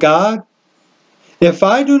Son of God? If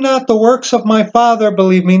I do not the works of my Father,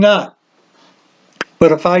 believe me not.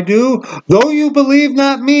 But if I do, though you believe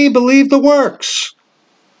not me, believe the works,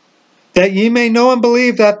 that ye may know and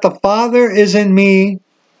believe that the Father is in me,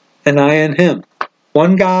 and I in him.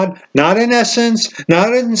 One God, not in essence,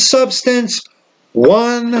 not in substance,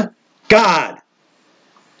 one God.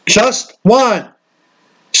 Just one.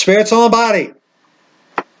 Spirit, soul, and body.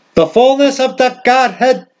 The fullness of the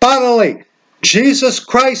Godhead bodily. Jesus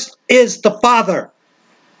Christ is the Father.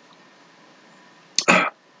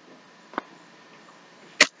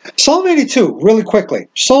 Psalm 82, really quickly.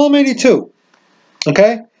 Psalm 82,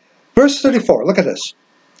 okay? Verse 34, look at this.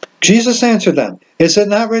 Jesus answered them, is it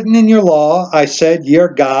not written in your law, I said, ye are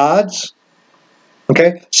gods?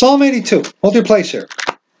 Okay, Psalm 82, hold your place here.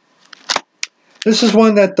 This is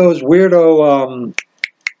one that those weirdo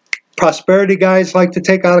prosperity guys like to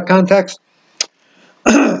take out of context.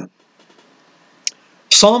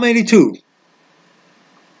 Psalm 82.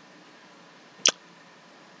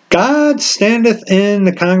 God standeth in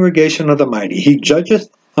the congregation of the mighty. He judgeth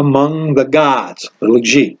among the gods, little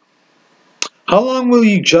g. How long will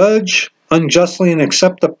you judge unjustly and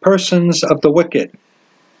accept the persons of the wicked?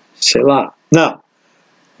 Selah. Now,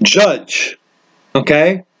 judge.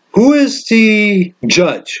 Okay? Who is the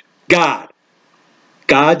judge? God.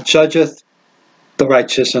 God judgeth the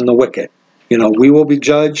righteous and the wicked. You know, we will be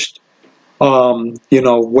judged,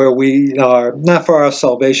 where we are, not for our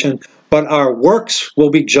salvation, but our works will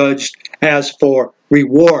be judged as for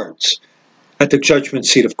rewards at the judgment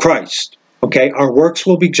seat of Christ. Okay? Our works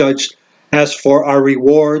will be judged as for our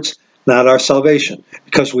rewards, not our salvation,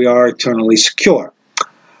 because we are eternally secure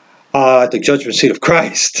at the judgment seat of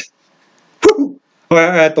Christ. Woo-hoo! Or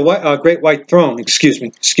at the great white throne, excuse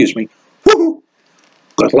me. Woo-hoo!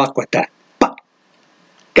 Good luck with that. But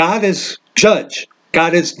God is judge.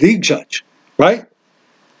 God is the judge, right?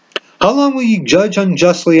 How long will you judge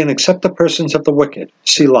unjustly and accept the persons of the wicked?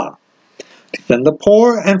 Selah. Defend the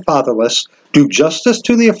poor and fatherless. Do justice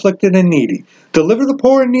to the afflicted and needy. Deliver the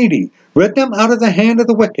poor and needy. Rid them out of the hand of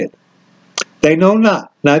the wicked. They know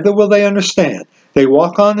not, neither will they understand. They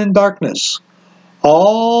walk on in darkness.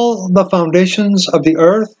 All the foundations of the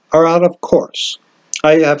earth are out of course.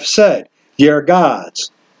 I have said, ye are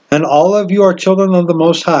gods, and all of you are children of the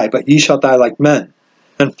Most High, but ye shall die like men,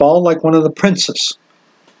 and fall like one of the princes.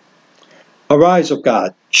 Arise, O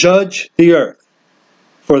God, judge the earth,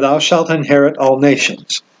 for thou shalt inherit all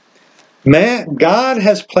nations. God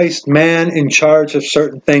has placed man in charge of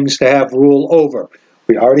certain things to have rule over.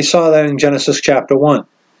 We already saw that in Genesis chapter 1.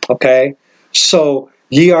 Okay? So,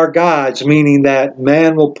 ye are gods, meaning that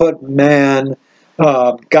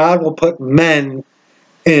God will put men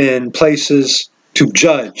in places to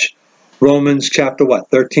judge. Romans chapter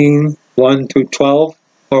 13, 1 through 12,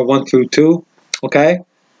 or 1 through 2. Okay?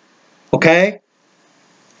 Okay?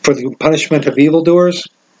 For the punishment of evildoers.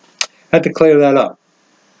 I had to clear that up.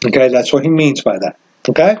 Okay, that's what he means by that.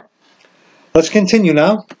 Okay? Let's continue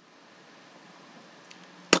now.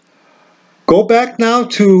 Go back now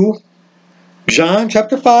to John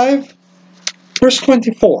chapter 5, verse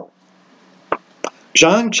 24.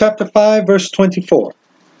 John chapter 5, verse 24.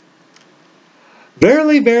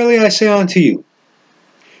 Verily, verily, I say unto you,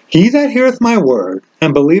 he that heareth my word,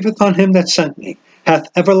 and believeth on him that sent me, hath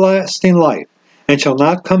everlasting life, and shall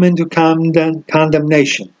not come into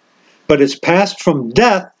condemnation, but is passed from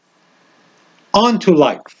death unto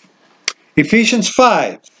life. Ephesians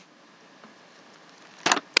 5.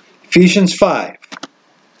 Ephesians 5.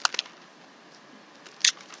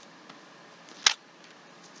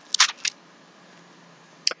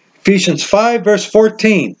 Ephesians 5, verse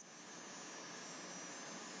 14.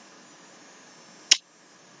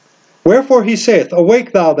 Wherefore he saith,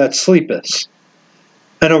 awake thou that sleepest,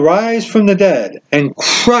 and arise from the dead, and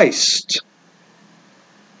Christ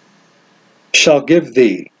shall give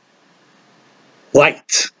thee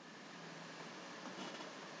light.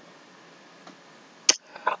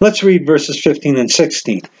 Let's read verses 15 and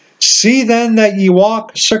 16. See then that ye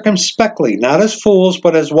walk circumspectly, not as fools,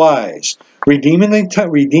 but as wise, redeeming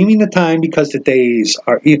the time, because the days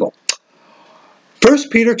are evil. 1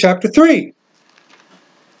 Peter chapter 3,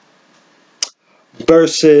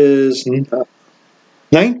 verses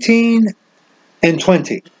 19 and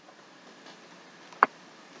 20.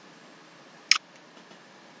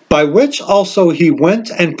 By which also he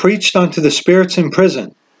went and preached unto the spirits in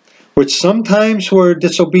prison, which sometimes were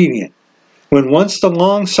disobedient, when once the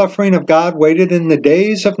long suffering of God waited in the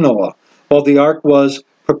days of Noah, while the ark was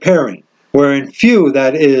preparing, wherein few,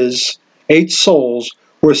 that is, 8 souls,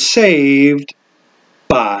 were saved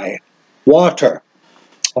by water.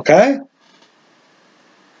 Okay?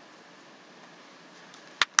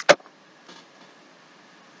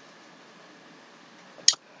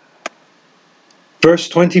 Verse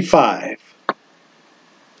 25.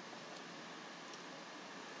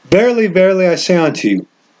 Verily, verily, I say unto you,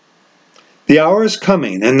 the hour is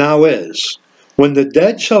coming, and now is, when the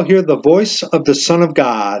dead shall hear the voice of the Son of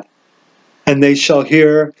God, and they shall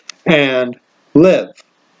hear and live.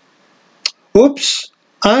 Oops,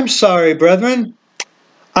 I'm sorry, brethren.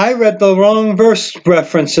 I read the wrong verse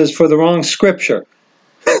references for the wrong scripture.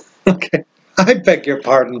 Okay, I beg your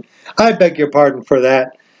pardon. I beg your pardon for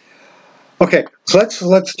that. Okay, so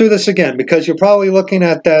let's do this again, because you're probably looking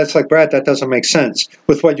at that. It's like, Brad, that doesn't make sense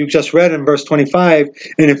with what you just read in verse 25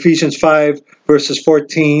 in Ephesians 5 verses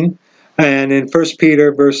 14, and in 1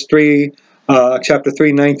 Peter verse 3, chapter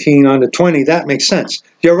 3, 19 on to 20. That makes sense.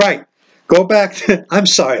 You're right. Go back to, I'm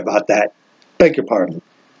sorry about that. Beg your pardon.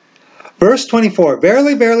 Verse 24,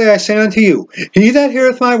 Verily, verily, I say unto you, he that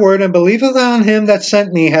heareth my word and believeth on him that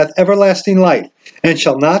sent me hath everlasting life, and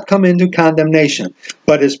shall not come into condemnation,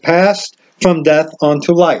 but is passed from death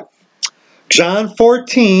unto life. John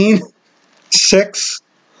 14, 6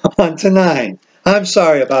 unto 9. I'm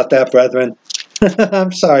sorry about that, brethren.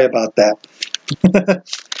 I'm sorry about that.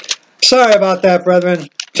 Sorry about that, brethren.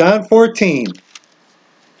 John 14,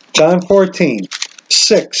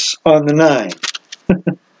 6 on the 9.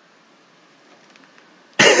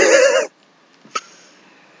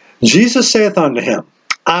 Jesus saith unto him,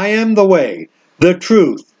 I am the way, the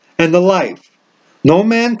truth, and the life. No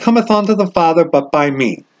man cometh unto the Father but by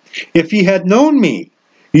me. If ye had known me,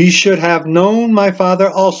 ye should have known my Father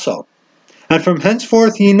also. And from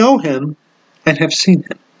henceforth ye know him, and have seen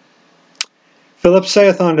him. Philip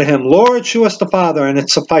saith unto him, Lord, shew us the Father, and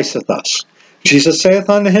it sufficeth us. Jesus saith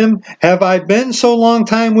unto him, Have I been so long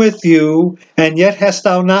time with you, and yet hast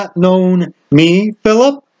thou not known me,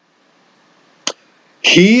 Philip?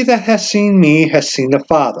 He that has seen me has seen the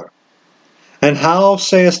Father. And how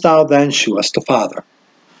sayest thou then, shew us the Father?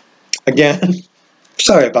 Again,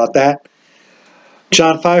 sorry about that.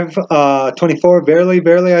 John 5:24, Verily,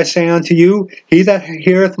 verily, I say unto you, he that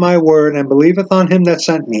heareth my word and believeth on him that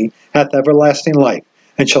sent me hath everlasting life,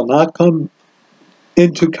 and shall not come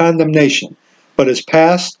into condemnation, but is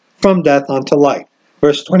passed from death unto life.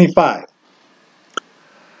 Verse 25.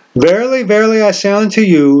 Verily, verily, I say unto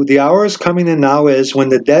you, the hour is coming, and now is, when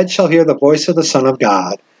the dead shall hear the voice of the Son of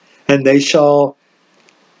God, and they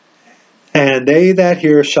that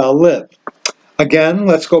hear shall live. Again,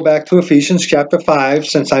 let's go back to Ephesians chapter 5,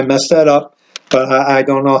 since I messed that up, but I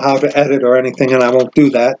don't know how to edit or anything, and I won't do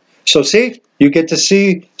that. So see, you get to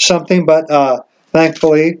see something, but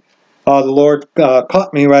thankfully, the Lord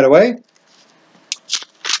caught me right away.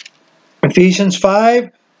 Ephesians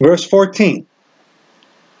 5, verse 14.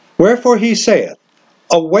 Wherefore he saith,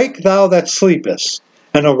 Awake thou that sleepest,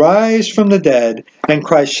 and arise from the dead, and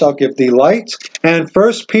Christ shall give thee light. And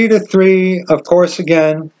 1 Peter 3, of course,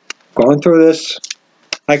 again, going through this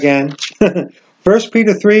again. 1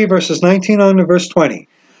 Peter 3, verses 19 on to verse 20.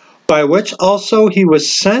 By which also he went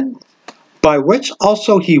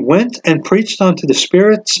and preached unto the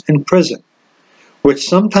spirits in prison, which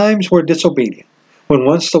sometimes were disobedient, when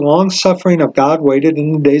once the long suffering of God waited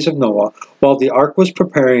in the days of Noah, while the ark was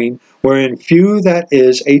preparing, wherein few, that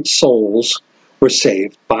is, 8 souls, were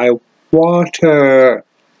saved by water.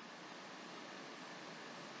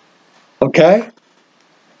 Okay?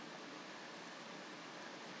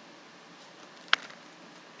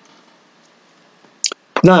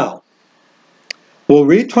 Now, we'll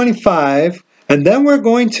read 25, and then we're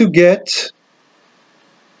going to get...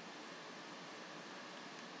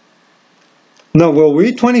 No, we'll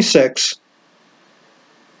read 26,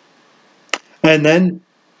 and then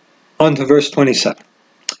on to verse 27.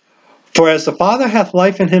 For as the Father hath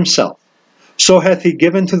life in himself, so hath he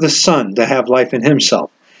given to the Son to have life in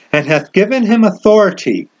himself, and hath given him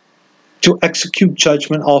authority to execute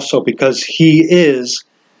judgment also, because he is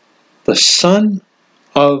the Son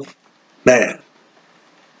of Man.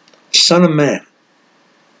 Son of Man.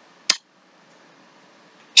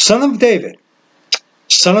 Son of David,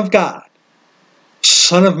 Son of God,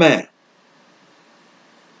 Son of Man.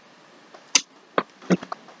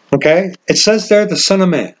 Okay? It says there the Son of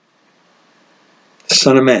Man. The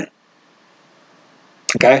Son of Man.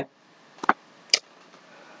 Okay?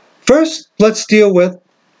 First, let's deal with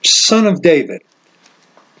Son of David.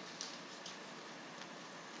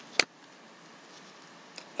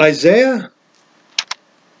 Isaiah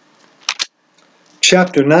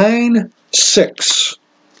chapter 9, 6.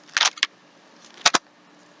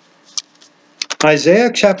 Isaiah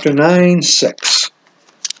chapter 9, 6.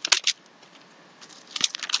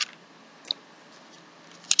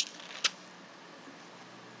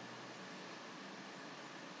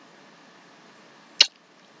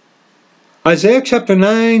 Isaiah chapter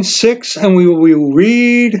 9, 6, and we will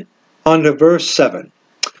read on to verse 7.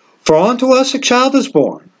 For unto us a child is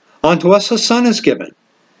born, unto us a son is given,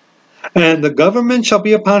 and the government shall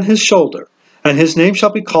be upon his shoulder, and his name shall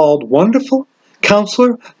be called Wonderful,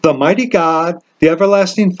 Counselor, the Mighty God, the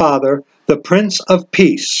Everlasting Father, the Prince of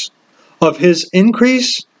Peace. Of the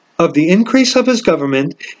increase of his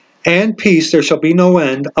government and peace there shall be no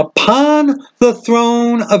end, upon the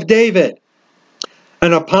throne of David,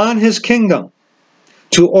 and upon his kingdom,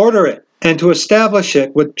 to order it and to establish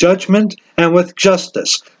it with judgment and with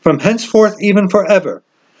justice, from henceforth even forever.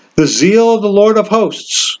 The zeal of the Lord of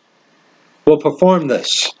hosts will perform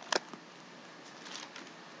this.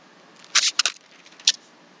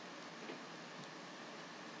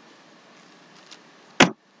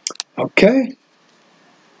 Okay.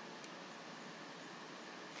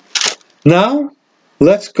 Now,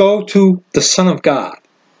 let's go to the Son of God.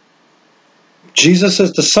 Jesus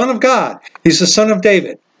is the Son of God. He's the Son of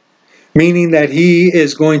David, meaning that he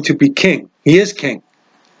is going to be king. He is king.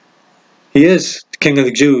 He is King of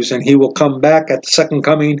the Jews, and he will come back at the second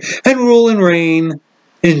coming and rule and reign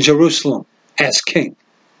in Jerusalem as king.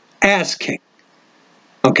 As king.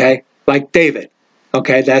 Okay? Like David.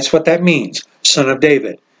 Okay? That's what that means. Son of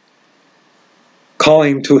David.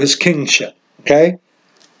 Calling to his kingship. Okay?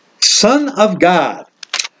 Son of God.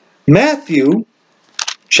 Matthew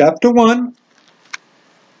chapter 1.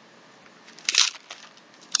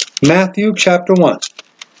 Matthew chapter 1.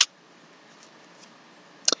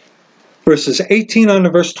 Verses 18 on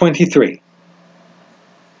to verse 23.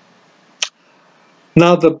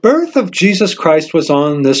 Now the birth of Jesus Christ was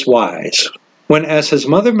on this wise, when as his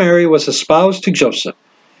mother Mary was espoused to Joseph.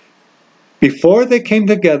 Before they came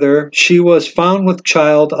together, she was found with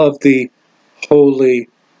child of the Holy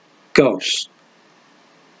Ghost.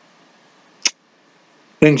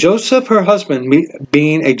 Then Joseph, her husband,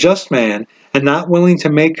 being a just man, and not willing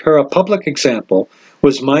to make her a public example,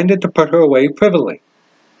 was minded to put her away privily.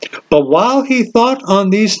 But while he thought on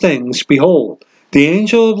these things, behold, the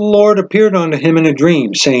angel of the Lord appeared unto him in a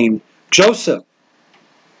dream, saying, Joseph,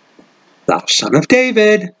 thou son of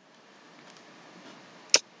David,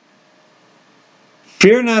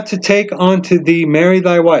 fear not to take unto thee Mary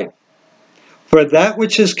thy wife, for that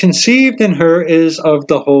which is conceived in her is of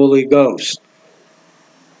the Holy Ghost.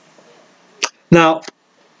 Now,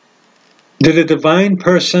 did a divine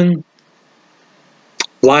person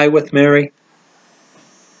lie with Mary?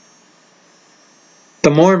 The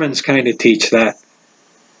Mormons kind of teach that.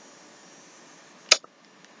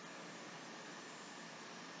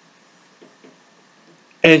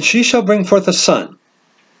 And she shall bring forth a son,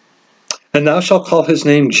 and thou shalt call his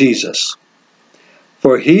name Jesus,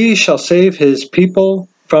 for he shall save his people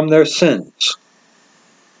from their sins.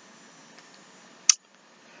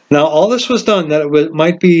 Now all this was done that it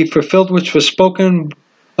might be fulfilled which was spoken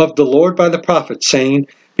of the Lord by the prophet, saying,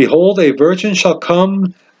 Behold, a virgin shall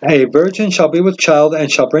be with child,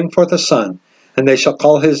 and shall bring forth a son, and they shall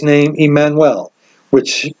call his name Emmanuel,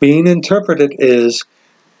 which being interpreted is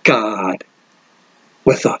God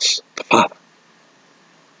with us, the Father.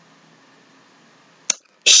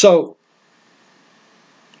 So,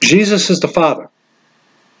 Jesus is the Father,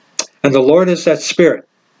 and the Lord is that Spirit.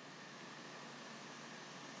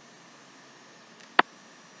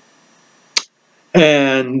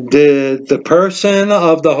 And did the person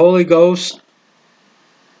of the Holy Ghost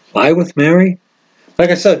lie with Mary? Like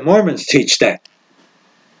I said, Mormons teach that.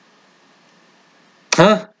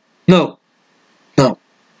 Huh? No. No.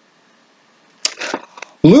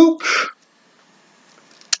 Luke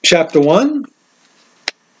chapter 1.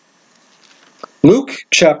 Luke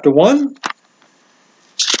chapter 1.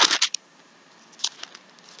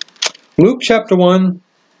 Luke chapter 1,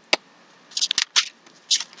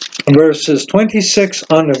 verses 26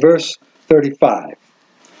 on to verse 35.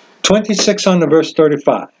 26 on to verse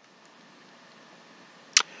 35.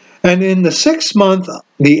 And in the 6th month,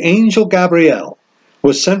 the angel Gabriel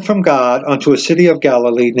was sent from God unto a city of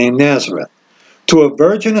Galilee named Nazareth, to a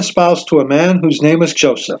virgin espoused to a man whose name was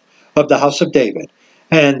Joseph, of the house of David,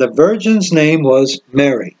 and the virgin's name was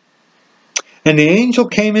Mary. And the angel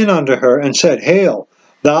came in unto her, and said, Hail,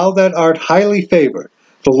 thou that art highly favored,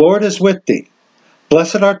 the Lord is with thee.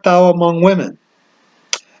 Blessed art thou among women.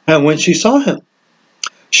 And when she saw him,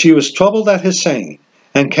 she was troubled at his saying,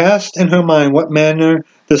 and cast in her mind what manner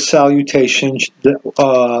of salutation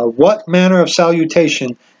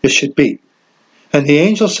it should be. And the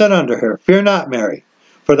angel said unto her, Fear not, Mary,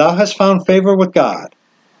 for thou hast found favor with God.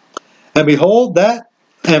 And behold,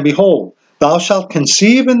 thou shalt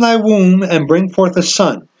conceive in thy womb, and bring forth a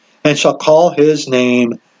son, and shall call his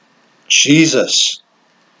name Jesus.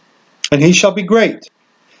 And he shall be great,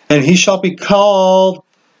 and he shall be called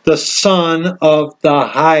the Son of the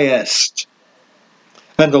Highest.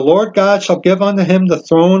 And the Lord God shall give unto him the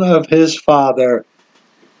throne of his father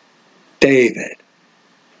David.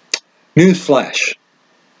 Newsflash.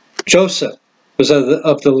 Joseph was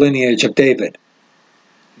of the lineage of David.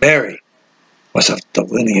 Mary was of the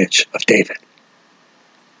lineage of David.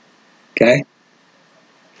 Okay?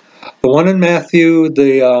 The one in Matthew,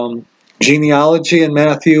 the genealogy in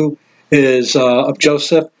Matthew is of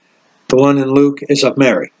Joseph. The one in Luke is of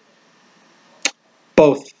Mary.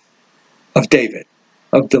 Both of David,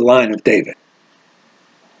 of the line of David.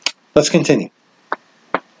 Let's continue.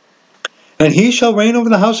 And he shall reign over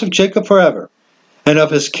the house of Jacob forever, and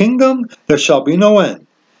of his kingdom there shall be no end.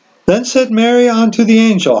 Then said Mary unto the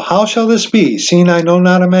angel, How shall this be, seeing I know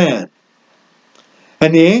not a man?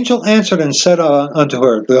 And the angel answered and said unto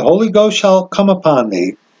her, The Holy Ghost shall come upon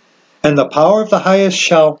thee, and the power of the highest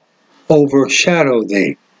shall overshadow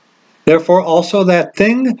thee. Therefore also that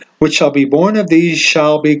thing which shall be born of thee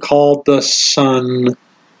shall be called the Son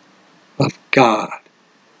of God.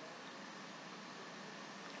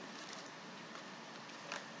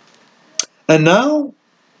 And now,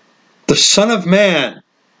 the Son of Man.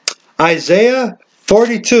 Isaiah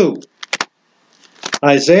 42.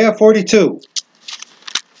 Isaiah 42.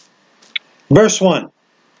 Verse 1.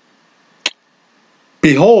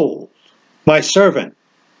 Behold, my servant,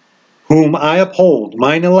 whom I uphold,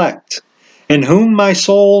 mine elect, in whom my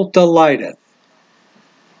soul delighteth.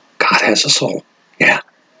 God has a soul. Yeah.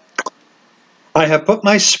 I have put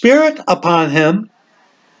my spirit upon him.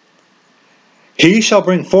 He shall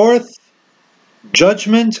bring forth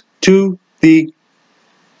judgment to the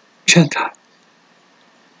Gentiles.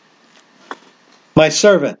 My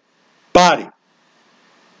servant, body,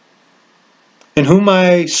 in whom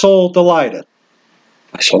my soul delighteth.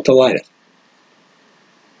 My soul delighteth.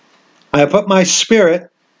 I have put my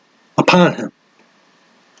spirit upon him.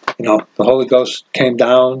 You know, the Holy Ghost came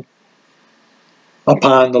down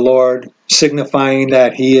upon the Lord, signifying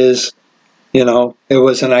that he is, it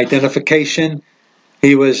was an identification.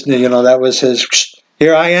 He was, that was his,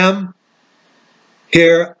 here I am.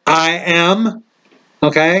 Here I am.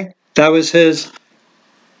 Okay? That was his,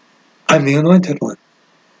 I'm the anointed one.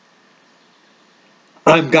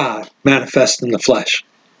 I'm God, manifest in the flesh.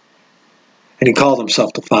 And he called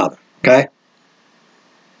himself the Father. Okay?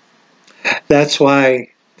 That's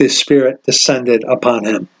why the Spirit descended upon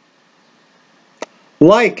him.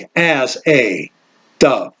 Like as a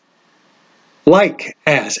dove. Like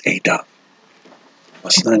as a dove.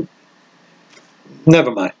 Never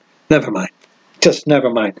mind. Just never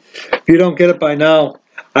mind. If you don't get it by now,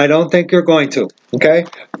 I don't think you're going to. Okay?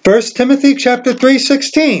 1 Timothy chapter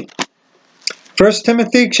 3:16. 1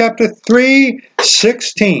 Timothy chapter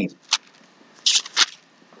 3:16.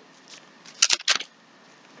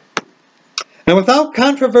 And without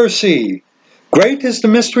controversy, great is the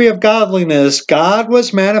mystery of godliness. God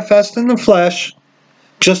was manifest in the flesh,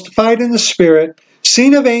 justified in the Spirit,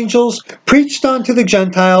 seen of angels, preached unto the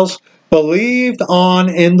Gentiles, believed on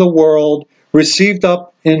in the world, received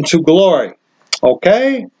up into glory.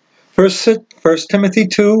 Okay? 1 Timothy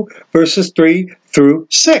 2, verses 3 through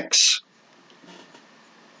 6.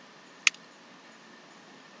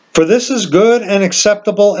 For this is good and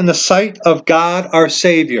acceptable in the sight of God our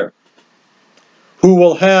Savior, who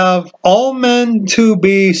will have all men to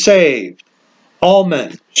be saved. All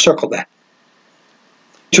men, circle that.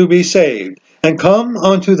 To be saved, and come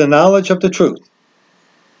unto the knowledge of the truth.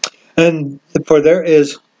 And for there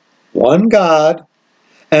is one God,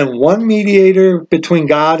 and one mediator between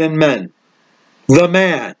God and men, the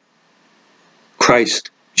man,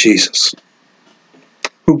 Christ Jesus,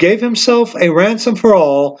 who gave himself a ransom for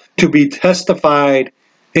all, to be testified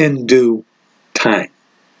in due time.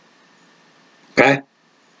 Okay?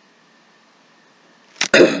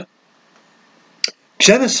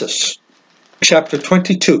 Genesis chapter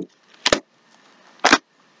 22.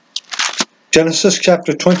 Genesis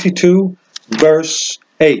chapter 22, verse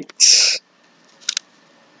 8.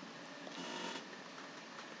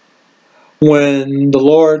 When the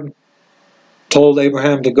Lord told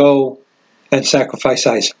Abraham to go and sacrifice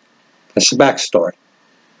Isaac. That's the backstory.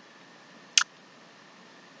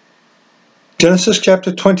 Genesis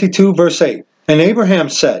chapter 22, verse 8. And Abraham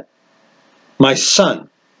said, my son,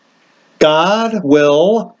 God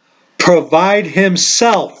will provide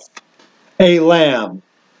himself a lamb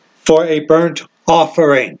for a burnt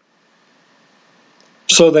offering.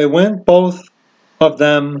 So they went both of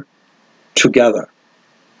them together.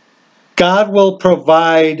 God will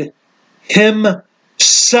provide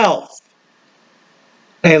himself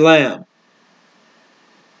a lamb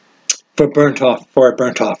for a burnt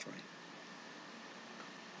offering.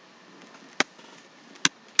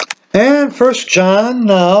 And 1 John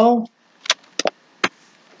now,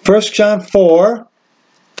 1 John 4,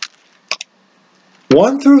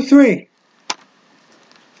 1 through 3.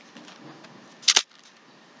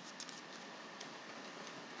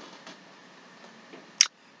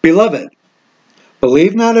 Beloved,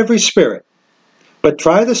 believe not every spirit, but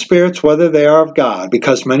try the spirits whether they are of God,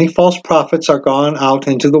 because many false prophets are gone out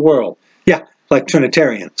into the world. Yeah, like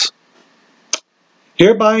Trinitarians.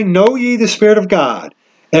 Hereby know ye the Spirit of God.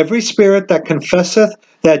 Every spirit that confesseth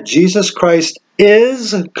that Jesus Christ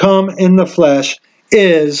is come in the flesh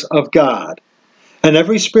is of God. And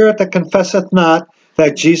every spirit that confesseth not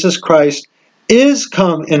that Jesus Christ is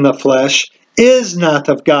come in the flesh is not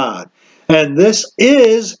of God. And this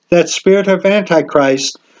is that spirit of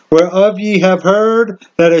Antichrist, whereof ye have heard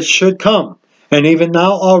that it should come. And even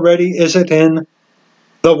now already is it in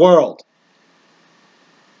the world.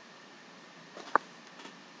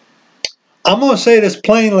 I'm going to say this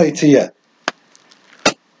plainly to you.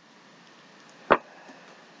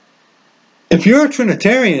 If you're a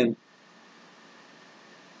Trinitarian,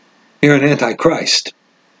 you're an Antichrist.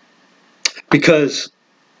 Because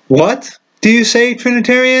what do you say,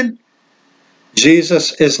 Trinitarian?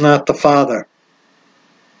 Jesus is not the Father.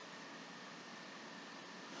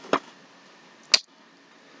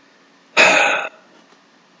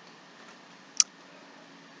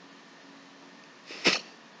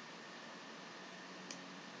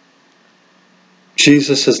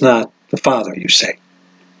 Jesus is not the Father, you say.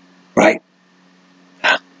 Right?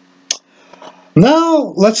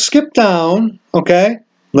 Now, let's skip down, okay?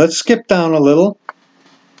 Let's skip down a little.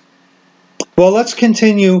 Well, let's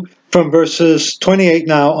continue from verses 28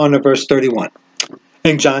 now on to verse 31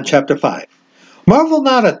 in John chapter 5. Marvel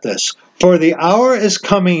not at this, for the hour is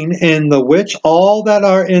coming in the which all that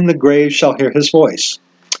are in the grave shall hear his voice.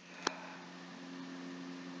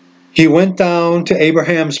 He went down to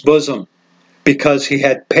Abraham's bosom because he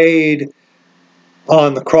had paid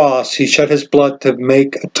on the cross. He shed his blood to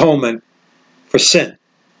make atonement for sin.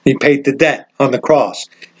 He paid the debt on the cross.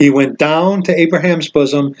 He went down to Abraham's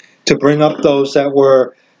bosom to bring up those that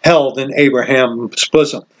were held in Abraham's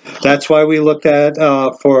bosom. That's why we looked at,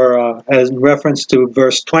 as in reference to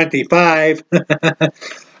verse 25,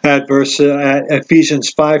 at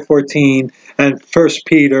Ephesians 5:14 and 1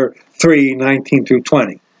 Peter 3:19 through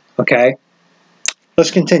 20. Okay?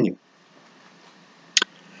 Let's continue.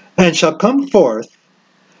 And shall come forth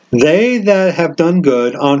they that have done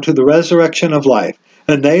good unto the resurrection of life,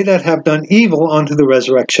 and they that have done evil unto the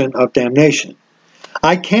resurrection of damnation.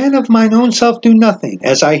 I can of mine own self do nothing.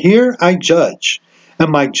 As I hear, I judge.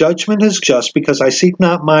 And my judgment is just, because I seek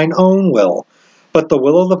not mine own will, but the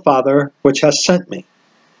will of the Father which has sent me.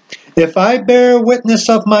 If I bear witness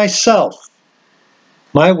of myself,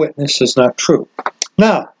 my witness is not true.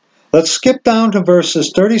 Now, let's skip down to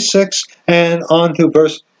verses 36 and on to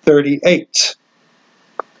verse 38.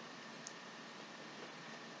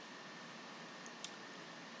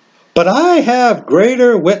 But I have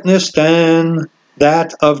greater witness than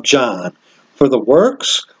that of John, for the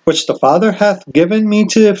works which the Father hath given me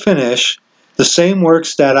to finish, the same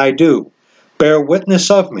works that I do, bear witness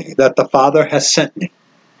of me, that the Father hath sent me.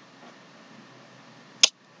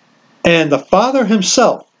 And the Father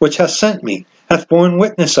himself, which hath sent me, hath borne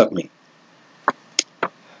witness of me.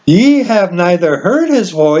 Ye have neither heard his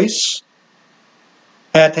voice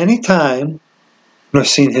at any time, nor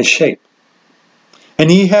seen his shape.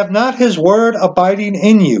 And ye have not his word abiding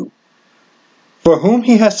in you. For whom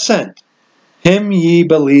he hath sent, him ye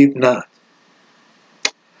believe not.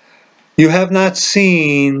 You have not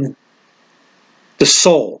seen the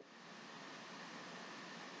soul.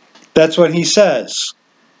 That's what he says.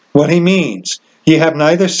 What he means. You have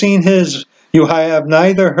neither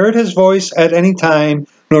heard his voice at any time,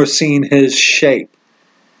 nor seen his shape.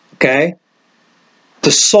 Okay?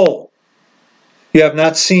 The soul. You have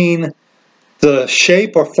not seen the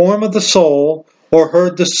shape or form of the soul or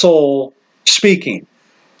heard the soul speaking.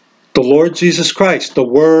 The Lord Jesus Christ, the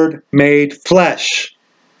Word made flesh.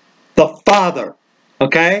 The Father.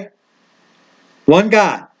 Okay? One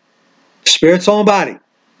God. Spirit, soul, and body.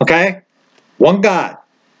 Okay? One God.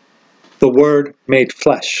 The Word made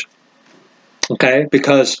flesh. Okay?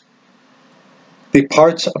 Because the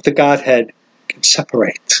parts of the Godhead can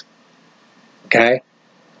separate. Okay?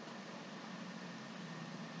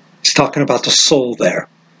 He's talking about the soul there.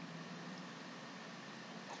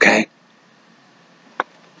 Okay?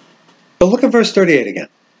 But look at verse 38 again.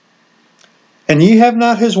 And ye have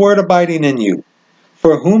not his word abiding in you,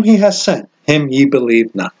 for whom he has sent, him ye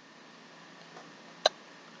believe not.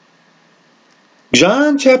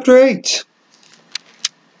 John chapter 8.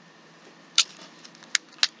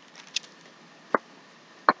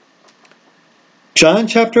 John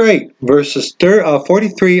chapter 8, verses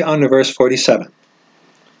 43 on to verse 47.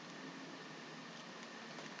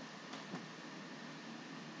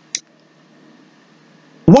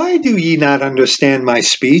 Why do ye not understand my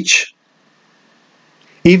speech?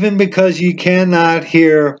 Even because ye cannot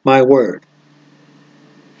hear my word.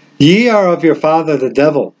 Ye are of your father the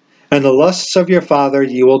devil, and the lusts of your father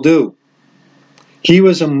ye will do. He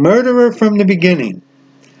was a murderer from the beginning,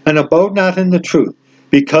 and abode not in the truth,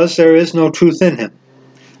 because there is no truth in him.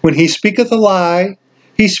 When he speaketh a lie,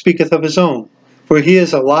 he speaketh of his own, for he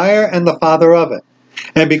is a liar and the father of it.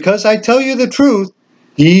 And because I tell you the truth,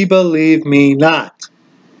 ye believe me not.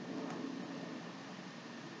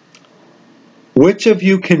 Which of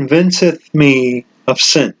you convinceth me of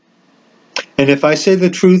sin? And if I say the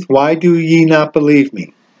truth, why do ye not believe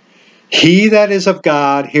me? He that is of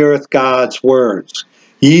God heareth God's words.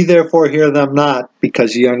 Ye therefore hear them not,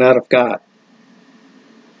 because ye are not of God.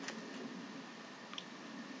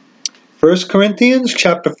 1 Corinthians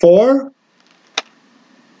chapter 4,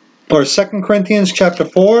 or 2 Corinthians chapter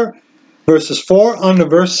 4, verses 4 on to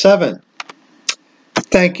verse 7.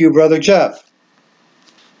 Thank you, Brother Jeff.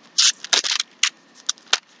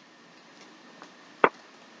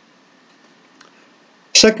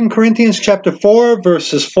 Second Corinthians chapter 4,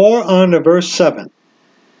 verses 4 on to verse 7.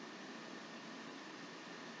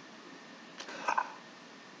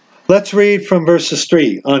 Let's read from verses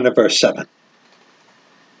 3 on to verse 7.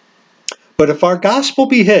 But if our gospel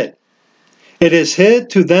be hid, it is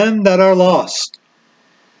hid to them that are lost,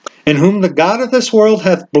 in whom the God of this world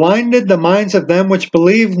hath blinded the minds of them which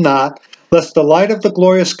believe not, lest the light of the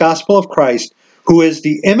glorious gospel of Christ, who is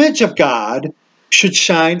the image of God, should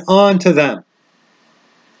shine on to them.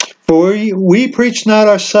 For we preach not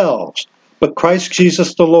ourselves, but Christ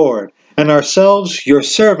Jesus the Lord, and ourselves your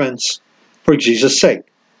servants for Jesus' sake.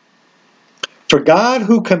 For God,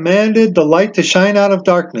 who commanded the light to shine out of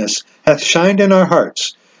darkness, hath shined in our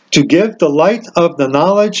hearts, to give the light of the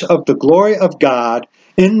knowledge of the glory of God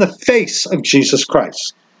in the face of Jesus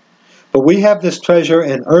Christ. But we have this treasure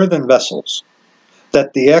in earthen vessels,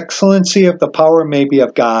 that the excellency of the power may be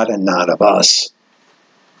of God and not of us.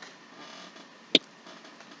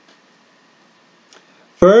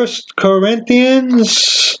 1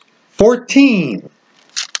 Corinthians 14,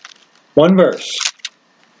 one verse.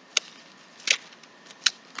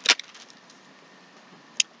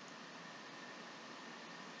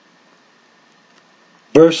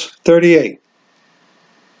 Verse 38.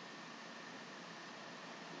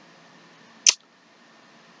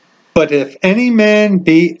 But if any man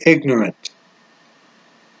be ignorant,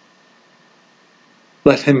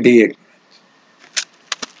 let him be ignorant.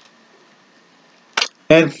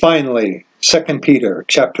 And finally, 2 Peter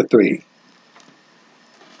chapter 3.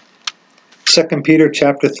 2 Peter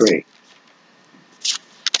chapter 3.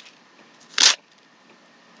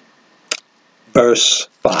 Verse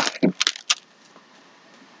 5.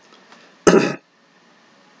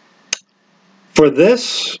 For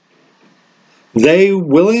this they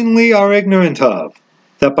willingly are ignorant of,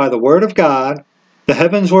 that by the word of God the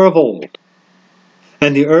heavens were of old,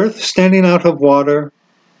 and the earth standing out of water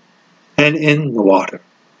and in the water.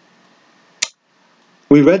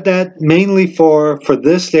 We read that mainly for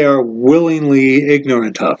this they are willingly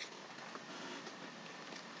ignorant of.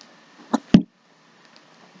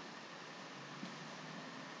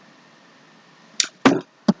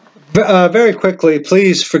 Very quickly,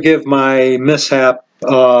 please forgive my mishap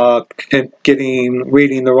reading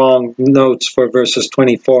the wrong notes for verses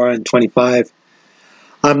 24 and 25.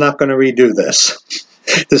 I'm not going to redo this.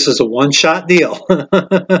 This is a one-shot deal.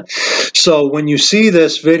 So when you see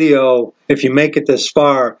this video, if you make it this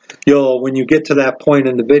far, when you get to that point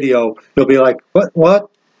in the video, you'll be like, what?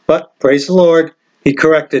 But praise the Lord, he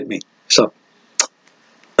corrected me. So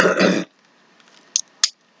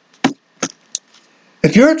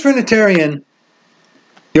if you're a Trinitarian,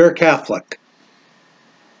 You're a Catholic.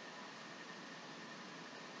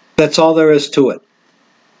 That's all there is to it.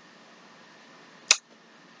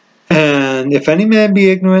 And if any man be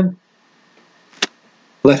ignorant,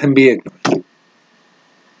 let him be ignorant.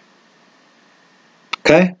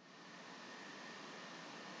 Okay?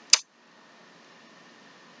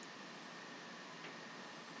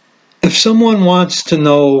 If someone wants to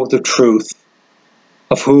know the truth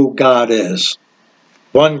of who God is,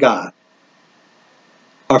 one God,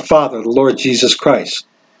 our Father, the Lord Jesus Christ,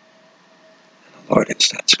 and the Lord is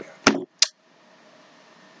that Spirit.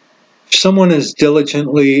 If someone is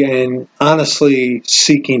diligently and honestly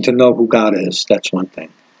seeking to know who God is, that's one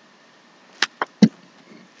thing.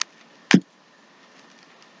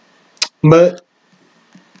 But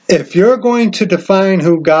if you're going to define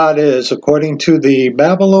who God is according to the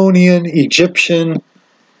Babylonian, Egyptian,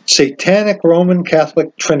 Satanic Roman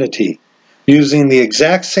Catholic Trinity, using the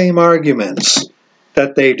exact same arguments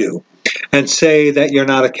that they do, and say that you're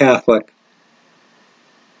not a Catholic,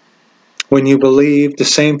 when you believe the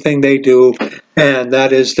same thing they do, and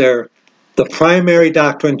that is the primary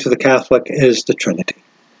doctrine to the Catholic is the Trinity.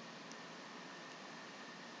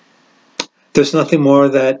 There's nothing more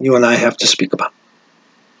that you and I have to speak about.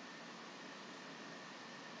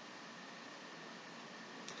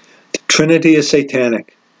 The Trinity is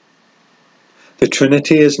satanic. The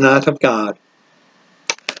Trinity is not of God.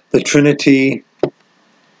 The Trinity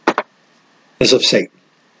is of Satan.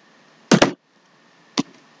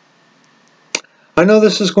 I know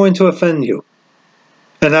this is going to offend you.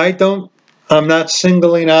 And I'm not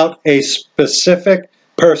singling out a specific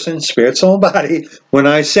person, spirit, soul, and body, when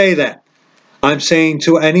I say that. I'm saying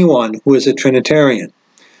to anyone who is a Trinitarian,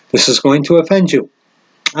 this is going to offend you.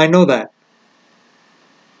 I know that.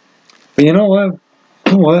 But you know what?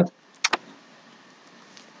 You know what?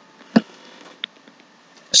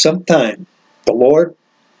 Sometimes the Lord,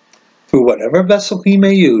 through whatever vessel he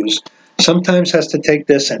may use, sometimes has to take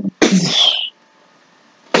this and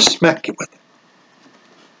smack you with it.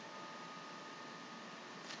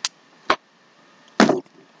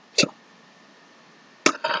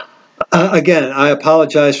 Again, I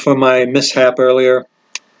apologize for my mishap earlier.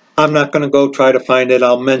 I'm not going to go try to find it.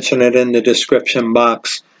 I'll mention it in the description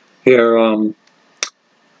box here when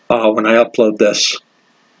I upload this,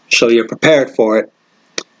 so you're prepared for it.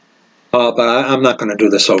 But I'm not going to do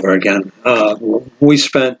this over again. We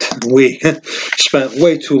spent way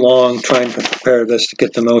too long trying to prepare this to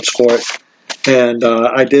get the notes for it, and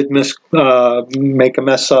I did make a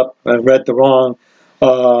mess up. I read the wrong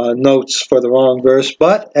notes for the wrong verse,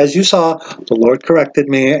 but as you saw, the Lord corrected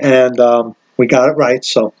me, and we got it right.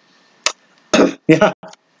 So yeah,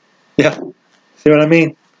 see what I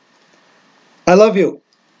mean? I love you,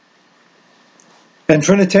 and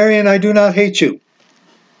Trinitarian, I do not hate you.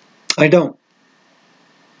 I don't.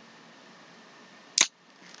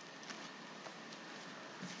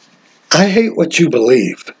 I hate what you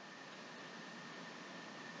believe.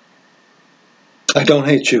 I don't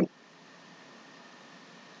hate you.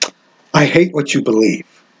 I hate what you believe.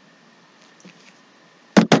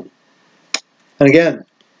 And again,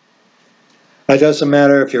 it doesn't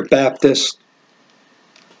matter if you're Baptist,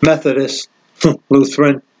 Methodist,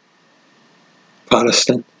 Lutheran,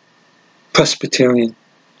 Protestant, Presbyterian.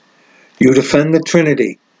 You defend the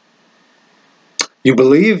Trinity. You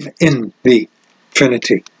believe in the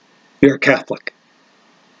Trinity. You're a Catholic.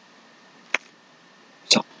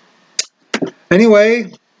 So,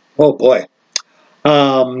 anyway, oh boy.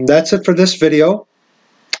 That's it for this video.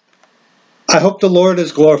 I hope the Lord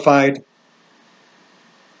is glorified.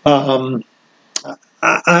 I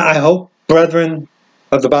hope, brethren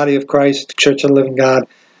of the body of Christ, the Church of the Living God,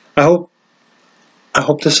 I hope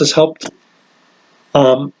this has helped.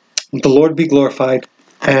 The Lord be glorified.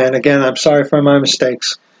 And again, I'm sorry for my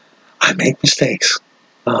mistakes. I make mistakes.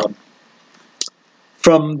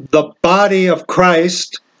 From the body of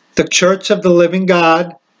Christ, the Church of the Living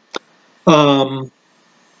God, if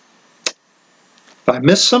I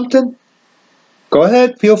missed something, go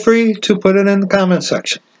ahead, feel free to put it in the comment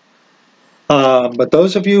section. But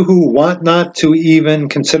those of you who want not to even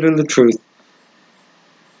consider the truth,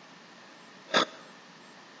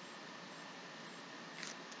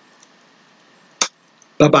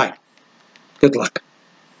 bye-bye. Good luck.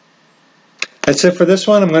 That's it for this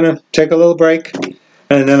one. I'm going to take a little break,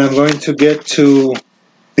 and then I'm going to get to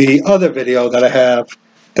the other video that I have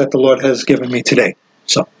that the Lord has given me today.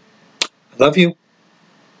 So, I love you.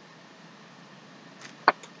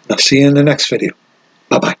 I'll see you in the next video.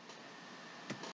 Bye-bye.